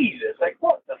Jesus. Like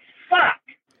what the fuck?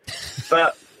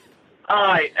 But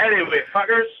anyway,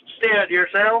 fuckers, stay out of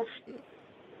yourselves.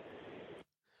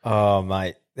 Oh,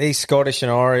 mate. These Scottish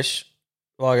and Irish,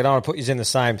 like, I don't want to put you in the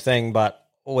same thing, but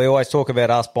we always talk about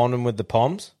us bonding with the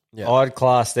Poms. Yeah. I'd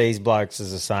class these blokes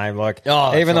as the same. Like,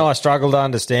 even though I struggle to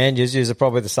understand yous are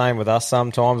probably the same with us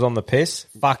sometimes on the piss.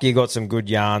 Fuck, you got some good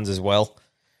yarns as well.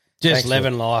 Just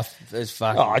living life. It's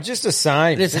fucking. Oh, just the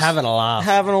same. Just having a laugh.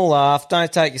 Having a laugh.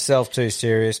 Don't take yourself too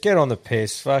serious. Get on the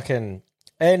piss. Fucking.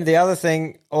 And the other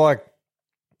thing, like,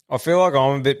 I feel like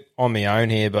I'm a bit on my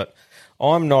own here, but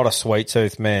I'm not a sweet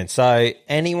tooth man. So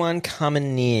anyone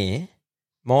coming near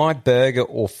my burger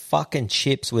or fucking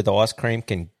chips with ice cream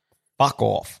can fuck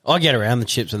off. I get around the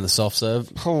chips and the soft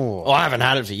serve. I haven't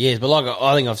had it for years, but like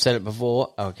I think I've said it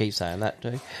before. I'll keep saying that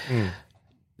too.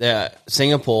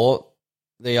 Singapore,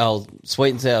 the old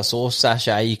sweet and sour sauce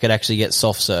sachet, you could actually get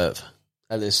soft serve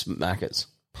at this Macca's.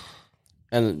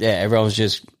 And yeah, everyone's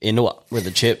just into it with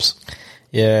the chips.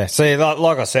 Yeah. See,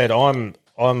 like I said, I'm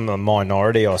a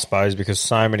minority, I suppose, because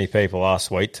so many people are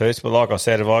sweet tooths. But like I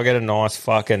said, if I get a nice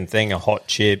fucking thing of hot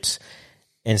chips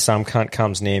and some cunt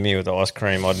comes near me with ice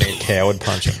cream, I'd need coward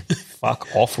punch him.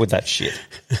 Fuck off with that shit.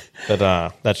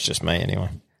 But that's just me anyway.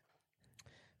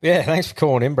 Yeah, thanks for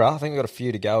calling in, bro. I think we've got a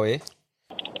few to go here.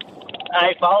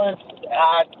 Hey, fellas.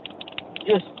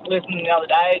 Just listening the other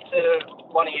day to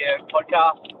one of your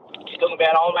podcasts. You're talking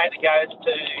about old mate that goes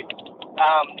to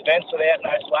events without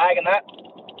no swag and that.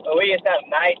 Well, we used to have a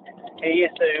mate. He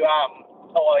used to,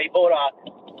 he bought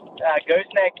a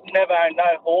gooseneck, never owned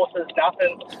no horses,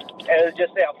 nothing. It was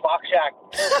just our fuck shack.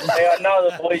 I know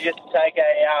the boys used to take a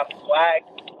swag.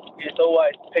 We used to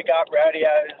always pick up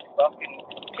rodeos, fucking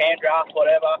can draft,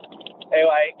 whatever.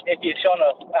 Anyway, if you shone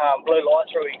a blue light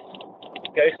through his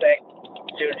gooseneck,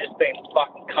 she would have just been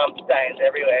fucking cum stains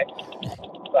everywhere.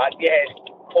 But yeah,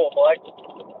 poor bloke.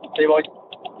 See, boys.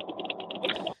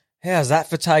 How's that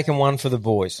for taking one for the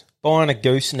boys? Buying a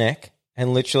gooseneck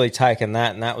and literally taking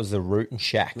that, and that was the rootin'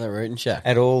 shack. The rootin' shack.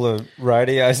 At all the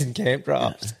rodeos and camp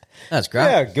drafts. That's great.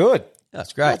 Yeah, good.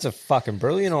 That's great. That's a fucking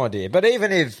brilliant idea. But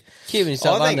even if... Keeping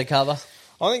yourself undercover.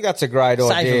 I think that's a great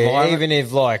Safe idea. environment. Even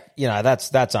if, like, you know,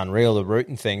 that's unreal, the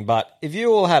rootin' thing. But if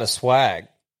you all had a swag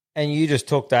and you just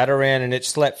took that around and it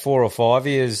slept 4 or 5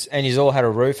 years and you all had a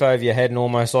roof over your head and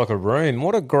almost like a room,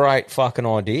 what a great fucking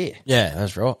idea. Yeah,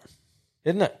 that's right.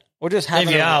 Isn't it? Or just having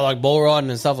if you are like bull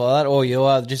riding and stuff like that, or you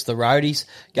are just the roadies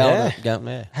going,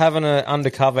 having an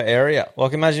undercover area.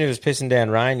 Like imagine if it was pissing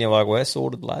down rain, you're like, we're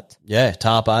sorted, lads. Yeah,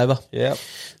 tarp over. Yep.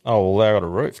 Oh, well, they got a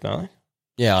roof, don't they?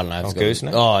 Yeah, I don't know. If it's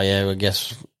got, oh, yeah, I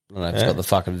guess, I don't know if it's got the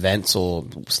fucking vents or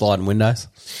sliding windows.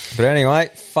 But anyway,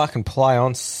 fucking play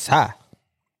on, sir.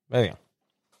 There you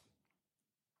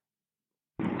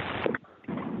go.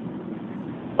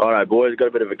 All right, boys, got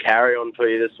a bit of a carry-on for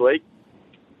you this week.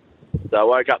 So I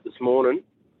woke up this morning,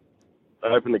 I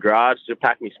opened the garage to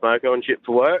pack me smoker and shit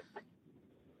for work.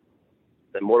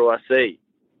 Then what do I see?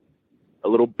 A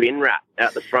little bin rat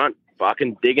out the front,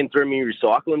 fucking digging through me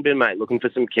recycling bin, mate, looking for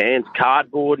some cans,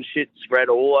 cardboard and shit spread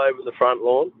all over the front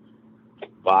lawn.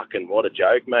 Fucking what a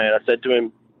joke, mate. I said to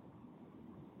him,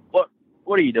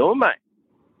 What are you doing, mate?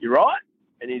 You right?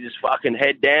 And he just fucking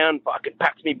head down, fucking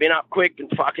packs me bin up quick and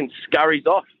fucking scurries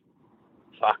off.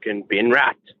 Fucking bin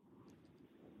rat.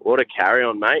 What a carry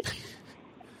on, mate.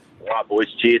 All right,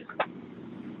 boys, cheers.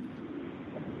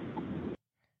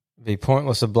 It'd be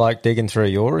pointless a bloke digging through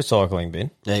your recycling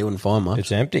bin. Yeah, you wouldn't find much.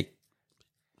 It's empty.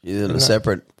 You're in a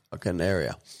separate fucking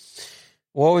area.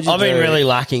 What would you I've do? been really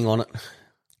lacking on it.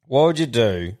 What would you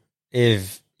do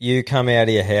if you come out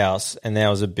of your house and there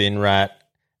was a bin rat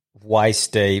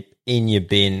waist deep in your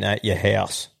bin at your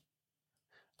house?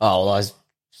 Oh, well, I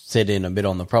sit in a bit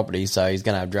on the property, so he's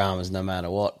going to have dramas no matter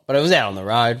what. But it was out on the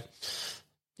road.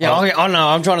 Yeah, I don't know.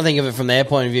 I'm trying to think of it from their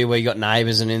point of view, where you got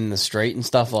neighbours and in the street and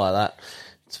stuff like that.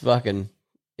 It's fucking.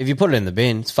 If you put it in the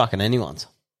bin, it's fucking anyone's.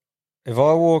 If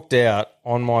I walked out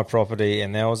on my property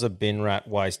and there was a bin rat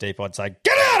waist deep, I'd say,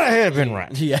 "Get out of here, bin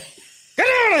rat! Yeah, get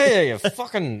out of here, you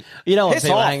fucking." You don't want piss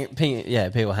people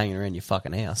off." people hanging around your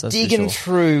fucking house. That's Digging for sure.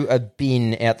 through a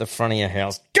bin out the front of your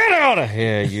house. Get out of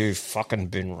here, you fucking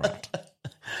bin rat!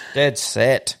 Dead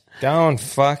set. Go and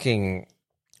fucking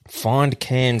find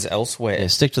cans elsewhere. Yeah,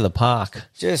 stick to the park.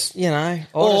 Just, I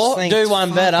Or just think, do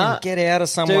one better. Get out of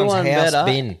someone's house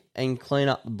bin. And clean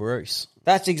up the Bruce.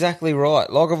 That's exactly right.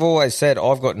 Like I've always said,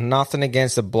 I've got nothing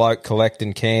against a bloke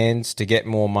collecting cans to get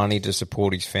more money to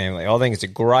support his family. I think it's a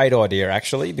great idea,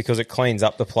 actually, because it cleans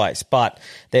up the place. But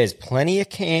there's plenty of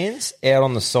cans out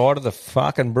on the side of the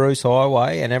fucking Bruce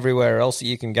Highway and everywhere else that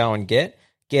you can go and get.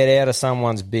 Get out of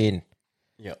someone's bin.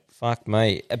 Yep. Fuck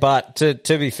me. But to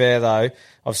be fair, though,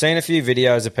 I've seen a few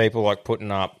videos of people like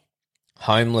putting up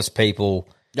homeless people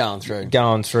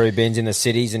going through bins in the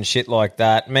cities and shit like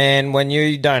that. Man, when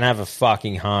you don't have a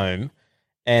fucking home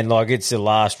and like it's the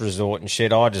last resort and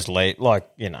shit, I just leave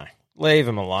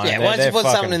them alone. Yeah, once you put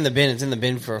something in the bin, it's in the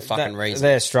bin for a fucking reason.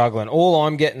 They're struggling. All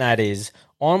I'm getting at is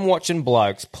I'm watching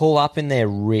blokes pull up in their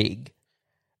rig,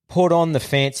 put on the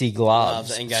fancy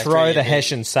gloves, and go throw through the your bin.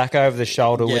 Hessian sack over the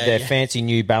shoulder with their fancy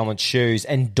New Balance shoes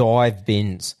and dive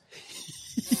bins.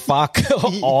 Fuck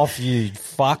off, you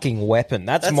fucking weapon.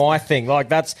 That's my thing. Like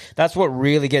that's what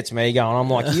really gets me going. I'm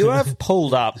like, you have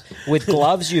pulled up with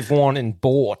gloves you've worn and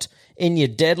bought, in your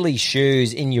deadly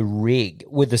shoes, in your rig,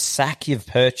 with a sack you've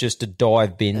purchased to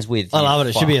dive bins with. I love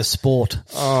it. It should be a sport.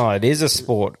 Oh, it is a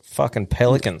sport. Fucking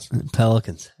pelicans.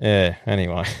 Yeah.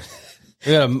 Anyway.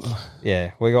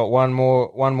 We got one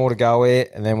more to go here,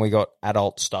 and then we got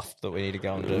adult stuff that we need to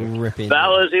go and do. Rip in.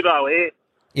 Fellas, Ibo here.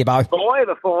 Yeah, Bo. If I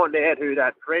ever find out who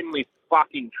that friendly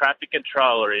fucking traffic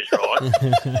controller is, right,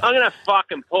 I'm going to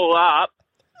fucking pull up,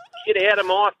 get out of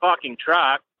my fucking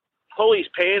truck, pull his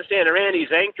pants down around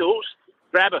his ankles,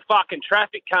 grab a fucking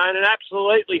traffic cone and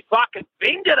absolutely fucking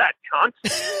finger that cunt.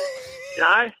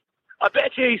 I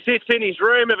bet you he sits in his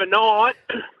room of a night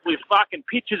with fucking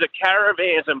pictures of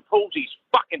caravans and pulls his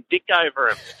fucking dick over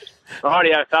him.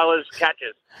 Rightio, fellas,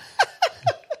 catches.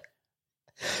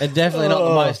 It's definitely not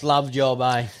the most loved job,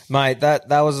 eh? Mate, that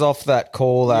was off that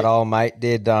call that old mate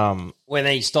did. When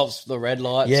he stops the red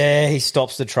lights. Yeah, he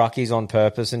stops the truckies on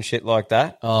purpose and shit like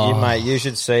that. Oh. You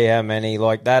should see how many.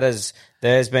 Like, there's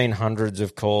been hundreds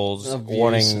of calls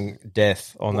wanting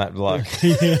death on that bloke.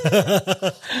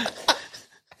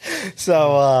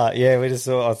 So, I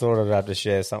thought I'd have to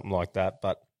share something like that.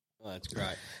 But that's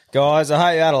great. Guys, I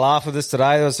hope you had a laugh with us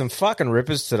today. There was some fucking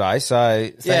rippers today, so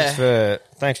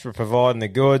thanks for providing the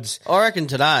goods. I reckon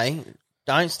today,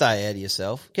 don't stay out of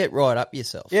yourself. Get right up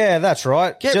yourself. Yeah, that's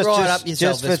right. Get right up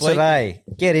yourself just this for week. today.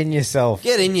 Get in yourself.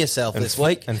 Get in yourself this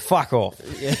week. And fuck off.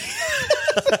 Yeah.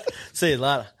 See you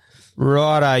later.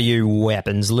 Righto, you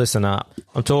weapons, listen up.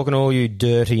 I'm talking to all you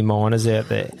dirty miners out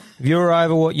there. If you're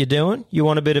over what you're doing, you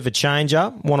want a bit of a change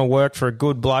up, want to work for a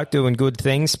good bloke doing good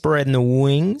things, spreading the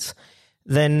wings,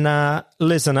 then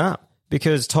listen up,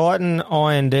 because Titan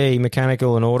I&D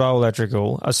Mechanical and Auto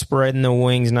Electrical are spreading the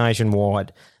wings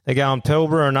nationwide. They go in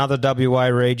Pilbara and other WA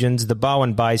regions, the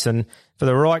Bowen Basin. For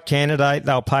the right candidate,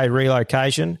 they'll pay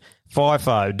relocation,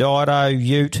 FIFO, Dido,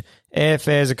 Ute,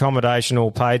 airfares, accommodation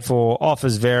all paid for,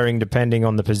 offers varying depending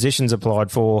on the positions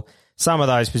applied for. Some of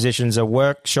those positions are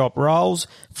workshop roles,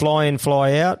 fly in,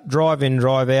 fly out, drive in,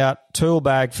 drive out, tool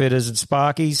bag fitters and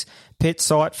sparkies, pit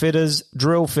site fitters,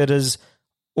 drill fitters,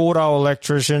 auto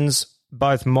electricians,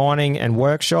 both mining and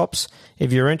workshops.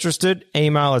 If you're interested,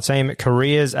 email the team at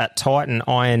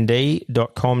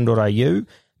careers@titanind.com.au,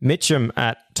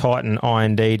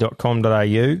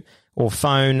 mitchum@titanind.com.au, or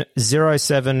phone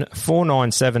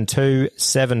 074972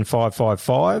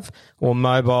 7555 or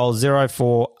mobile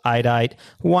 0488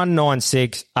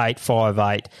 196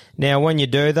 858. Now, when you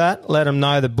do that, let them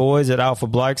know the boys at Alpha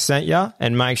Blokes sent you,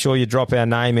 and make sure you drop our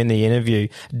name in the interview.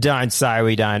 Don't say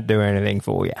we don't do anything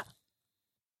for you.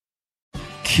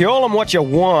 Call them what you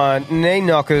want, knee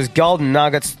knockers, golden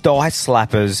nuggets, thigh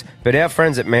slappers, but our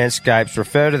friends at Manscaped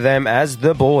refer to them as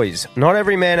the boys. Not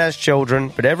every man has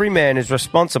children, but every man is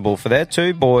responsible for their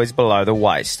two boys below the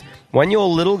waist. When your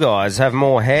little guys have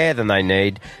more hair than they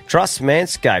need, trust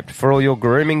Manscaped for all your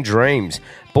grooming dreams.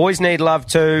 Boys need love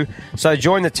too, so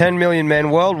join the 10 million men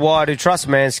worldwide who trust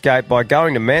Manscaped by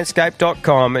going to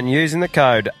manscaped.com and using the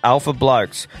code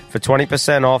ALPHABLOKES for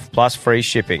 20% off plus free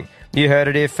shipping. You heard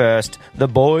it here first. The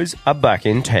boys are back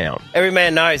in town. Every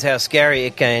man knows how scary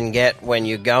it can get when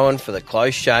you're going for the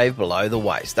close shave below the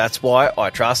waist. That's why I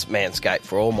trust Manscaped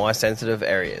for all my sensitive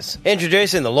areas.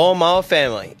 Introducing the Lawnmower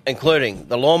family, including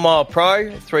the Lawnmower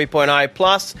Pro 3.0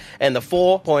 Plus and the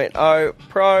 4.0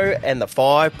 Pro and the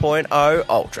 5.0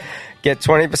 Ultra. Get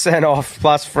 20% off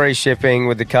plus free shipping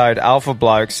with the code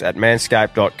ALPHABLOKES at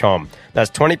manscaped.com. That's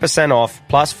 20% off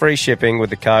plus free shipping with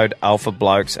the code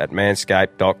ALPHABLOKES at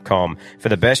manscaped.com. For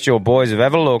the best your boys have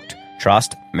ever looked,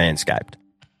 trust Manscaped.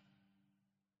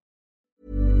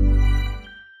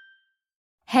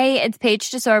 Hey, it's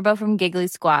Paige DeSorbo from Giggly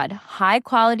Squad. High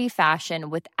quality fashion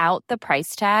without the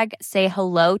price tag. Say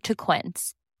hello to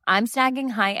Quince. I'm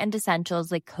snagging high-end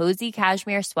essentials like cozy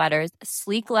cashmere sweaters,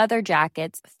 sleek leather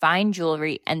jackets, fine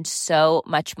jewelry, and so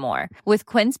much more. With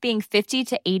Quince being 50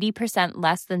 to 80%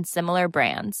 less than similar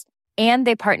brands. And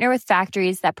they partner with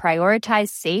factories that prioritize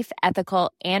safe,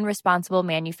 ethical, and responsible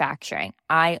manufacturing.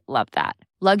 I love that.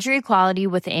 Luxury quality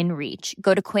within reach.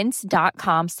 Go to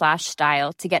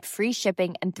quince.com/style to get free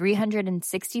shipping and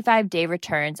 365-day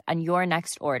returns on your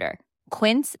next order.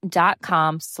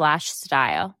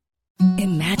 Quince.com/style.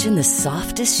 Imagine the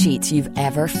softest sheets you've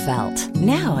ever felt.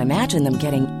 Now imagine them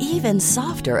getting even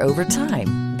softer over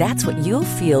time. That's what you'll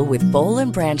feel with Boll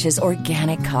 & Branch's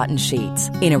organic cotton sheets.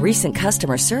 In a recent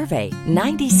customer survey,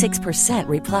 96%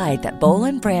 replied that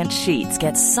Boll & Branch sheets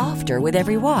get softer with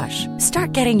every wash.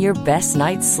 Start getting your best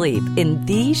night's sleep in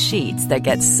these sheets that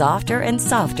get softer and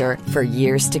softer for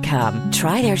years to come.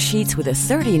 Try their sheets with a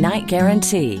 30-night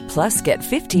guarantee. Plus, get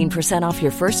 15% off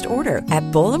your first order at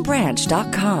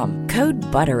bollandbranch.com. Code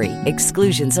BUTTERY.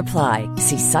 Exclusions apply.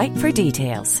 See site for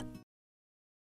details.